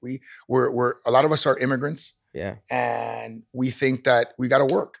 right? Like we're a lot of us are immigrants. Yeah. And we think that we got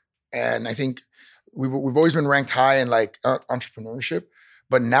to work. And I think we've always been ranked high in like entrepreneurship,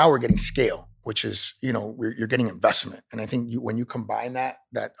 but now we're getting scale, which is, you're getting investment. And I think when you combine that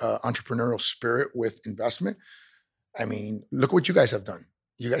entrepreneurial spirit with investment, I mean, look what you guys have done.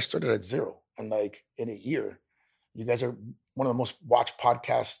 You guys started at 0, and like in a year, you guys are one of the most watched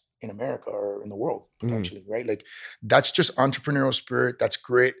podcasts in America or in the world, potentially, right? Like that's just entrepreneurial spirit. That's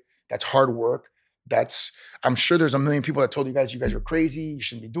grit. That's hard work. I'm sure there's a million people that told you guys were crazy. You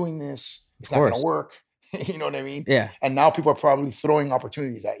shouldn't be doing this. It's not going to work. You know what I mean? Yeah. And now people are probably throwing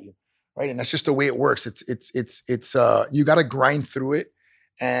opportunities at you, right? And that's just the way it works. It's you got to grind through it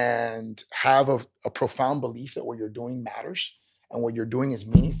and have a profound belief that what you're doing matters and what you're doing is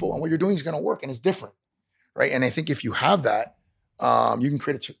meaningful and what you're doing is going to work and it's different, right? And I think if you have that, you can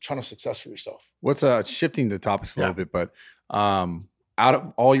create a ton of success for yourself. What's shifting the topics a little bit, but out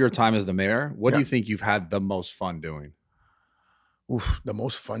of all your time as the mayor, what do you think you've had the most fun doing? The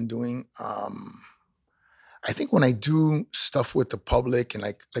most fun doing? I think when I do stuff with the public and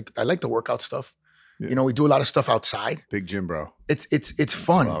like I like the workout stuff. Yeah. You know, we do a lot of stuff outside. Big gym, bro. It's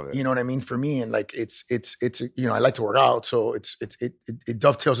fun. You know what I mean? For me, and like it's you know, I like to work out, so it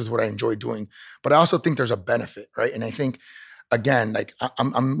dovetails with what I enjoy doing. But I also think there's a benefit, right? And I think again, like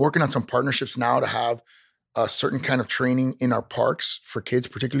I'm working on some partnerships now to have a certain kind of training in our parks for kids,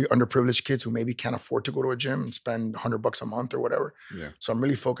 particularly underprivileged kids who maybe can't afford to go to a gym and spend $100 a month or whatever. Yeah. So I'm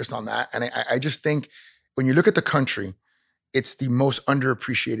really focused on that. And I just think when you look at the country, it's the most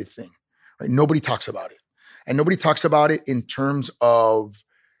underappreciated thing. Right? Nobody talks about it. And nobody talks about it in terms of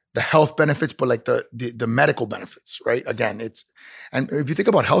the health benefits, but like the medical benefits, right? Again, and if you think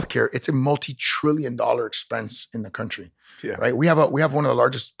about healthcare, it's a multi-trillion-dollar expense in the country. Yeah. Right. We have one of the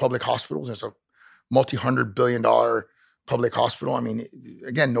largest public hospitals. It's a multi-$100 billion public hospital. I mean,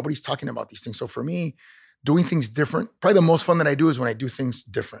 again, nobody's talking about these things. So for me, doing things different, probably the most fun that I do is when I do things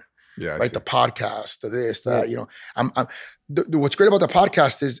different. Yeah, right. The podcast, this, that. You know, what's great about the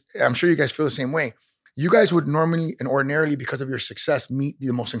podcast is I'm sure you guys feel the same way. You guys would normally and ordinarily, because of your success, meet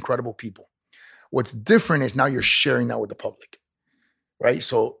the most incredible people. What's different is now you're sharing that with the public, right?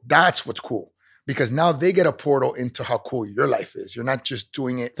 So that's what's cool, because now they get a portal into how cool your life is. You're not just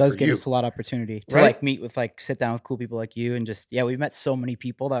doing it. It does give us a lot of opportunity to like meet with, like sit down with cool people like you, and just we've met so many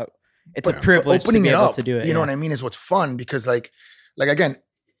people that it's a privilege to be able to do it. You know what I mean? Is what's fun, because like again.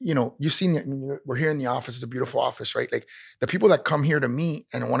 You know, you've seen it. I mean, we're here in the office. It's a beautiful office, right? Like the people that come here to meet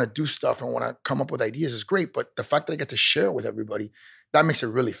and want to do stuff and want to come up with ideas is great. But the fact that I get to share with everybody, that makes it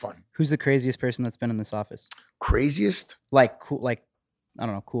really fun. Who's the craziest person that's been in this office? Craziest? Like cool, like I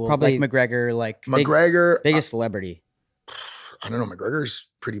don't know, cool. Probably like McGregor, like biggest celebrity. I don't know. McGregor's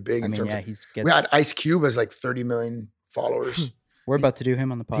pretty big in terms of. We had Ice Cube as like 30 million followers. We're about to do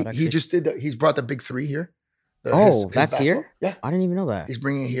him on the pod. He just did. He's brought the Big Three here. That's basketball. Here? Yeah. I didn't even know that. He's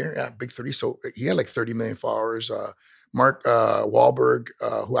bringing it here. Yeah, Big Three. So he had like 30 million followers. Mark Wahlberg,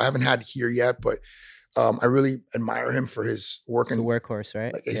 who I haven't had here yet, but I really admire him for his work. He's a workhorse,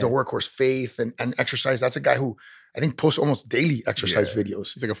 right? Like, he's a workhorse. Faith and exercise. That's a guy who I think posts almost daily exercise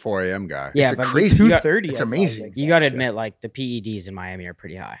videos. He's like a 4 a.m. guy. Yeah, it's crazy. 2:30. It's amazing. You got to admit, like the PEDs in Miami are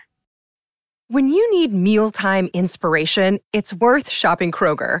pretty high. When you need mealtime inspiration, it's worth shopping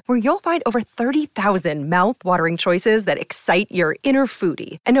Kroger, where you'll find over 30,000 mouth-watering choices that excite your inner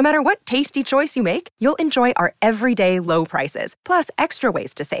foodie. And no matter what tasty choice you make, you'll enjoy our everyday low prices, plus extra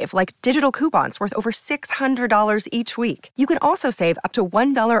ways to save, like digital coupons worth over $600 each week. You can also save up to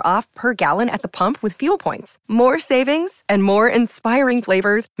 $1 off per gallon at the pump with fuel points. More savings and more inspiring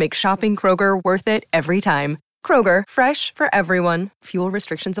flavors make shopping Kroger worth it every time. Kroger, fresh for everyone. Fuel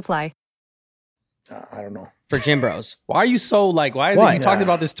restrictions apply. I don't know. For gym bros. Why are you so like, why is it, you talked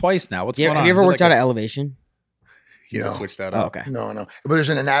about this twice now? What's going on? Have you ever worked out at Elevation? You know, switch that up. Okay. No. But there's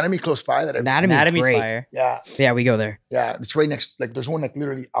an Anatomy close by that Anatomy's great. Fire. Yeah, we go there. Yeah, it's right next. Like, there's one like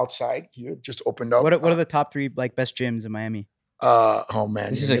literally outside here, just opened up. What are the top 3 like best gyms in Miami? Oh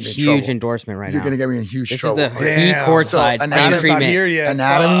man, this is a huge endorsement right now. You're gonna get me in huge trouble. This is the courtside Anatomy's treatment. Not here yet.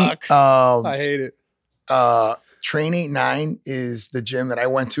 Anatomy. I hate it. Train 89 is the gym that I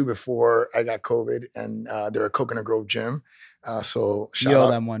went to before I got COVID, and they're a Coconut Grove gym. So shout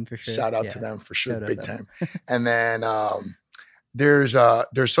out them one for sure. Shout out to them for sure, big time. And then there's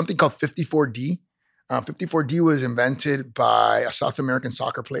something called 54D. 54D was invented by a South American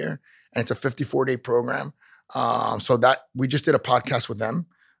soccer player, and it's a 54-day program. So that we just did a podcast with them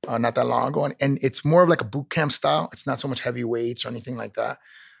not that long ago, and it's more of like a boot camp style. It's not so much heavy weights or anything like that.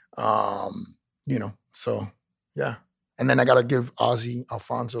 You know, so. Yeah. And then I got to give Ozzy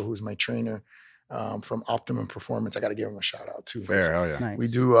Alfonso, who's my trainer from Optimum Performance, I got to give him a shout out too. Fair, hell yeah. Nice. We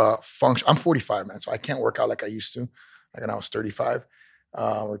do function. I'm 45, man, so I can't work out like I used to, like when I was 35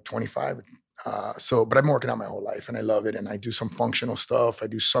 or 25. But I've been working out my whole life and I love it. And I do some functional stuff. I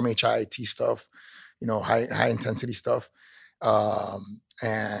do some HIIT stuff, you know, high intensity stuff.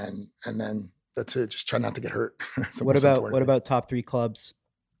 And then that's it. Just try not to get hurt. What about top 3 clubs?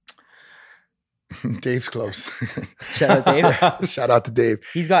 Dave's close. Shout out Dave. Shout out to Dave.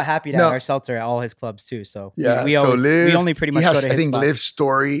 He's got Happy Dad our seltzer at all his clubs too. So yeah, we only pretty much go to his I think spots. Liv's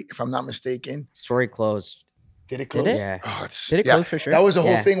Story, if I'm not mistaken. Story closed. Did it close? Did it? Yeah. Oh, Did it close for sure? That was the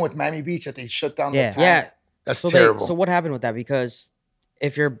whole thing with Miami Beach that they shut down the town. Yeah. That's terrible. So what happened with that? Because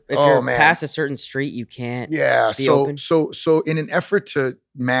if you're past a certain street, you can't. Yeah. Be open. So in an effort to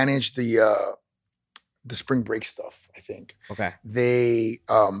manage the the spring break stuff, I think. Okay. They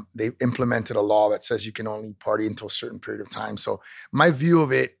implemented a law that says you can only party until a certain period of time. So my view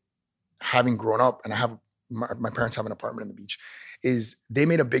of it, having grown up, and I have my parents have an apartment in the beach, is they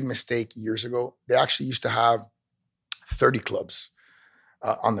made a big mistake years ago. They actually used to have 30 clubs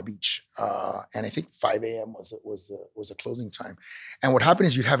on the beach, and I think 5 a.m. was a closing time. And what happened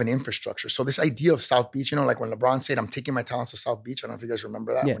is you'd have an infrastructure. So this idea of South Beach, like when LeBron said, "I'm taking my talents to South Beach." I don't know if you guys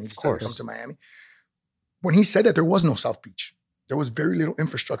remember that, when he decided to come to Miami. When he said that, there was no South Beach. There was very little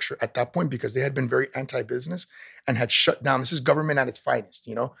infrastructure at that point because they had been very anti-business and had shut down. This is government at its finest,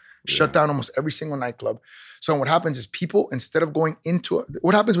 shut down almost every single nightclub. So what happens is people, instead of going into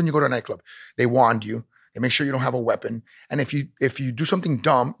what happens when you go to a nightclub? They wand you. They make sure you don't have a weapon. And if you do something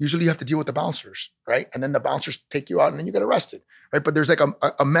dumb, usually you have to deal with the bouncers, right? And then the bouncers take you out and then you get arrested, right? But there's like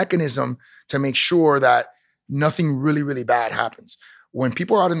a mechanism to make sure that nothing really, really bad happens. When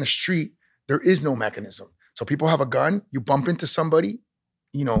people are out in the street, there is no mechanism. So people have a gun, you bump into somebody,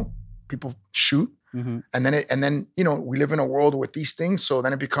 people shoot. Mm-hmm. And then we live in a world with these things. So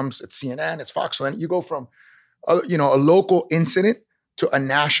then it's CNN, it's Fox. So then you go from a local incident to a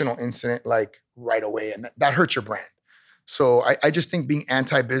national incident like right away. And that hurts your brand. So I just think being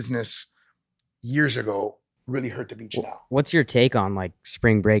anti-business years ago really hurt the beach now. What's your take on like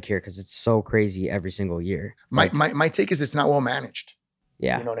spring break here? Because it's so crazy every single year. My take is it's not well managed.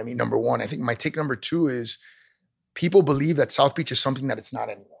 Yeah. You know what I mean? Number one. I think my take number two is people believe that South Beach is something that it's not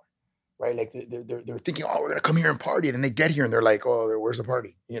anymore. Right? Like they're thinking, oh, we're going to come here and party. And then they get here and they're like, oh, where's the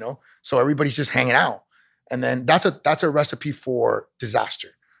party? So everybody's just hanging out. And then that's a recipe for disaster,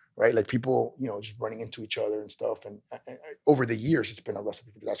 right? Like people, just running into each other and stuff. And over the years, it's been a recipe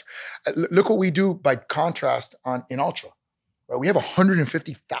for disaster. Look what we do by contrast in Ultra, right? We have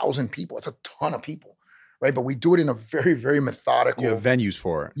 150,000 people. It's a ton of people, right? But we do it in a very, very methodical. You have venues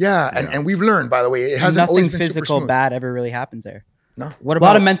for it. Yeah. And we've learned, by the way, it hasn't always been physical bad ever really happens there. No. What about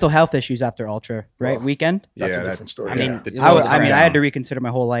a lot of mental health issues after Ultra, right? Well, Weekend? That's a different story. I mean, I had to reconsider my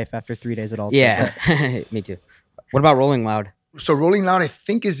whole life after 3 days at Ultra. Yeah, me too. What about Rolling Loud? So Rolling Loud, I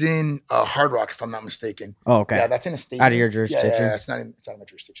think, is in Hard Rock, if I'm not mistaken. Oh, okay. Yeah, that's in a state. Out of your jurisdiction? Yeah, it's out of my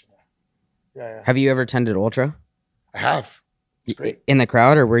jurisdiction. Yeah. Have you ever attended Ultra? I have. It's great. In the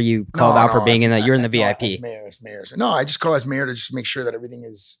crowd, or were you called out for being in that? You're in the VIP. As mayor. No, I just call as mayor to just make sure that everything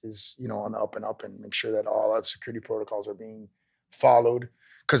is on the up and up, and make sure that all our security protocols are being followed.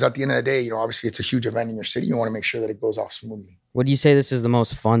 Because at the end of the day, obviously it's a huge event in your city. You want to make sure that it goes off smoothly. Would you say this is the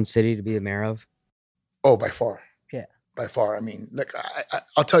most fun city to be the mayor of? Oh, by far. Yeah. By far. I mean, look,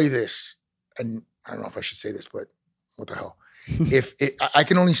 I'll tell you this, and I don't know if I should say this, but what the hell? I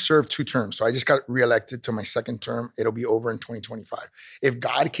can only serve 2 terms. So I just got reelected to my 2nd term. It'll be over in 2025. If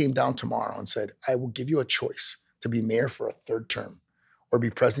God came down tomorrow and said, I will give you a choice to be mayor for a 3rd term or be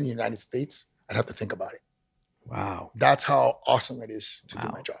president of the United States, I'd have to think about it. Wow. That's how awesome it is to do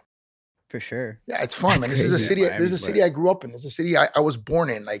my job. For sure. Yeah, it's fun, man. This is a city. This is a city I grew up in. This is a city I was born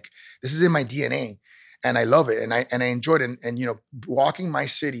in. Like, this is in my DNA, and I love it, and I enjoyed it. And walking my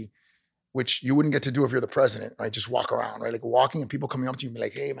city, which you wouldn't get to do if you're the president, right? Just walk around, right? Like walking and people coming up to you and be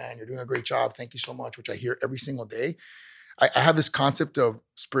like, "Hey, man, you're doing a great job. Thank you so much," which I hear every single day. I have this concept of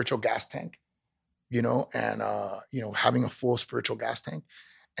spiritual gas tank, and having a full spiritual gas tank,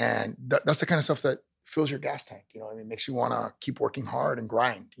 and that's the kind of stuff that fills your gas tank. Makes you want to keep working hard and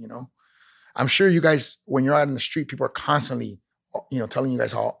grind. I'm sure you guys, when you're out in the street, people are constantly, telling you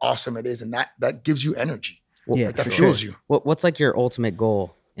guys how awesome it is, and that gives you energy. That fuels you. What's like your ultimate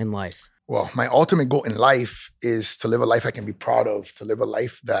goal in life? Well, my ultimate goal in life is to live a life I can be proud of, to live a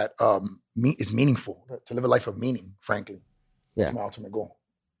life that is meaningful, to live a life of meaning, frankly. Yeah. That's my ultimate goal.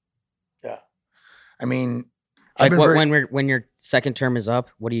 Yeah. I mean, when your 2nd term is up,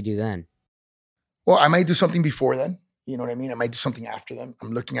 what do you do then? Well, I might do something before then. You know what I mean? I might do something after them. I'm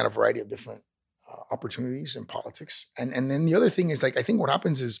looking at a variety of different opportunities in politics. And then the other thing is, like, I think what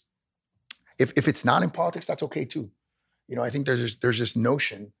happens is if it's not in politics, that's okay too. I think there's this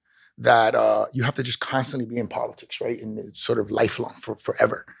notion that you have to just constantly be in politics, right? And it's sort of lifelong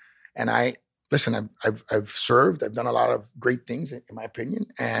forever. And I've served. I've done a lot of great things, in my opinion.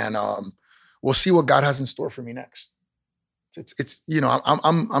 And we'll see what God has in store for me next.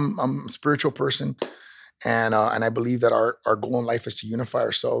 I'm a spiritual person, and I believe that our goal in life is to unify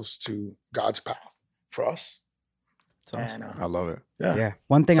ourselves to God's path for us. And, I love it. Yeah.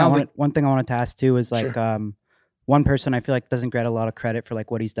 One thing I wanted to ask too is like, Sure. One person I feel like doesn't get a lot of credit for like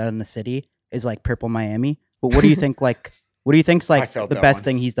what he's done in the city is like Purple Miami. But what do you think? Like, what do you think's like the best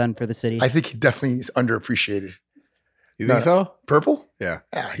thing he's done for the city? I think he definitely is underappreciated. You think so? Purple? Yeah.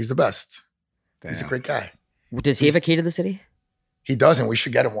 Yeah, he's the best. Damn. He's a great guy. Does he have a key to the city? He doesn't. We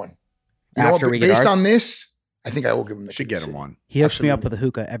should get him one. You know what? Based on this, I think I will give him the Should get him one. He hooks me up with a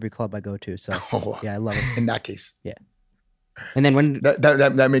hookah every club I go to. So yeah, I love it. In that case. Yeah. And then when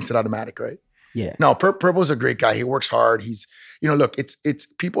that makes it automatic, right? Yeah. No, Purple's a great guy. He works hard. He's, look, it's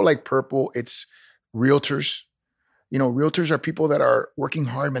people like Purple. It's realtors. Realtors are people that are working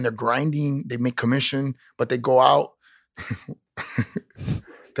hard, man. They're grinding. They make commission, but they go out.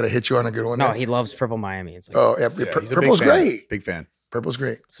 Did I hit you on a good one? No, there? he loves Purple Miami. It's like, oh yeah, Purple's great. Big fan. Purple's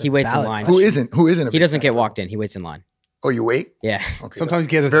great. He waits in line. Who isn't? He doesn't get walked in. He waits in line. Oh, you wait? Yeah. Okay, sometimes he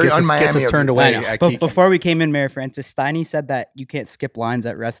gets us turned away. But before we came in, Mayor Francis, Steiny said that you can't skip lines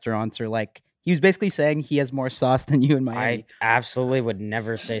at restaurants, or like he was basically saying he has more sauce than you in Miami. I absolutely would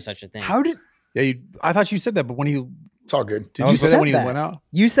never say such a thing. How did? Yeah, I thought you said that, but when he, it's all good. Did you say that when he went out?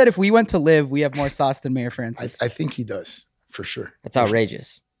 You said if we went to live, we have more sauce than Mayor Francis. I think he does for sure. That's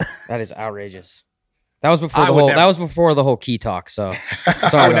outrageous. That is outrageous. That was before the whole. That was before the whole key talk. So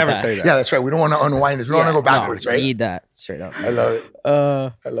I would never say that. Yeah, that's right. We don't want to unwind this. We don't want to go backwards, right? We need that straight up. I love it.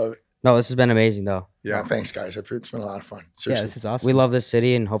 I love it. No, this has been amazing, though. Yeah, no, thanks, guys. It's been a lot of fun. Seriously. Yeah, this is awesome. We love this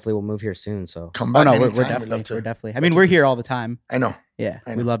city, and hopefully we'll move here soon. So come back. We're definitely. I mean, we're here all the time. I know. Yeah,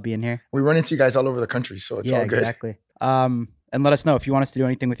 we love being here. We run into you guys all over the country, so it's all good. Exactly. And let us know if you want us to do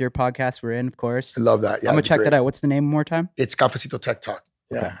anything with your podcast. We're in, of course. I love that. Yeah, I'm gonna check that out. What's the name one more time? It's Cafecito Tech Talk.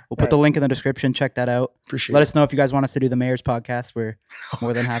 Yeah. Okay. We'll put the link in the description. Check that out. Appreciate it. Let us know if you guys want us to do the mayor's podcast. We're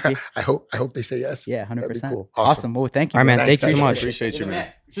more than happy. I hope they say yes. Yeah, 100%. Cool. Awesome. Well, thank you. All right, man. Thank you so much. Appreciate you,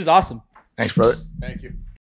 man. This is awesome. Thanks, brother. Thank you.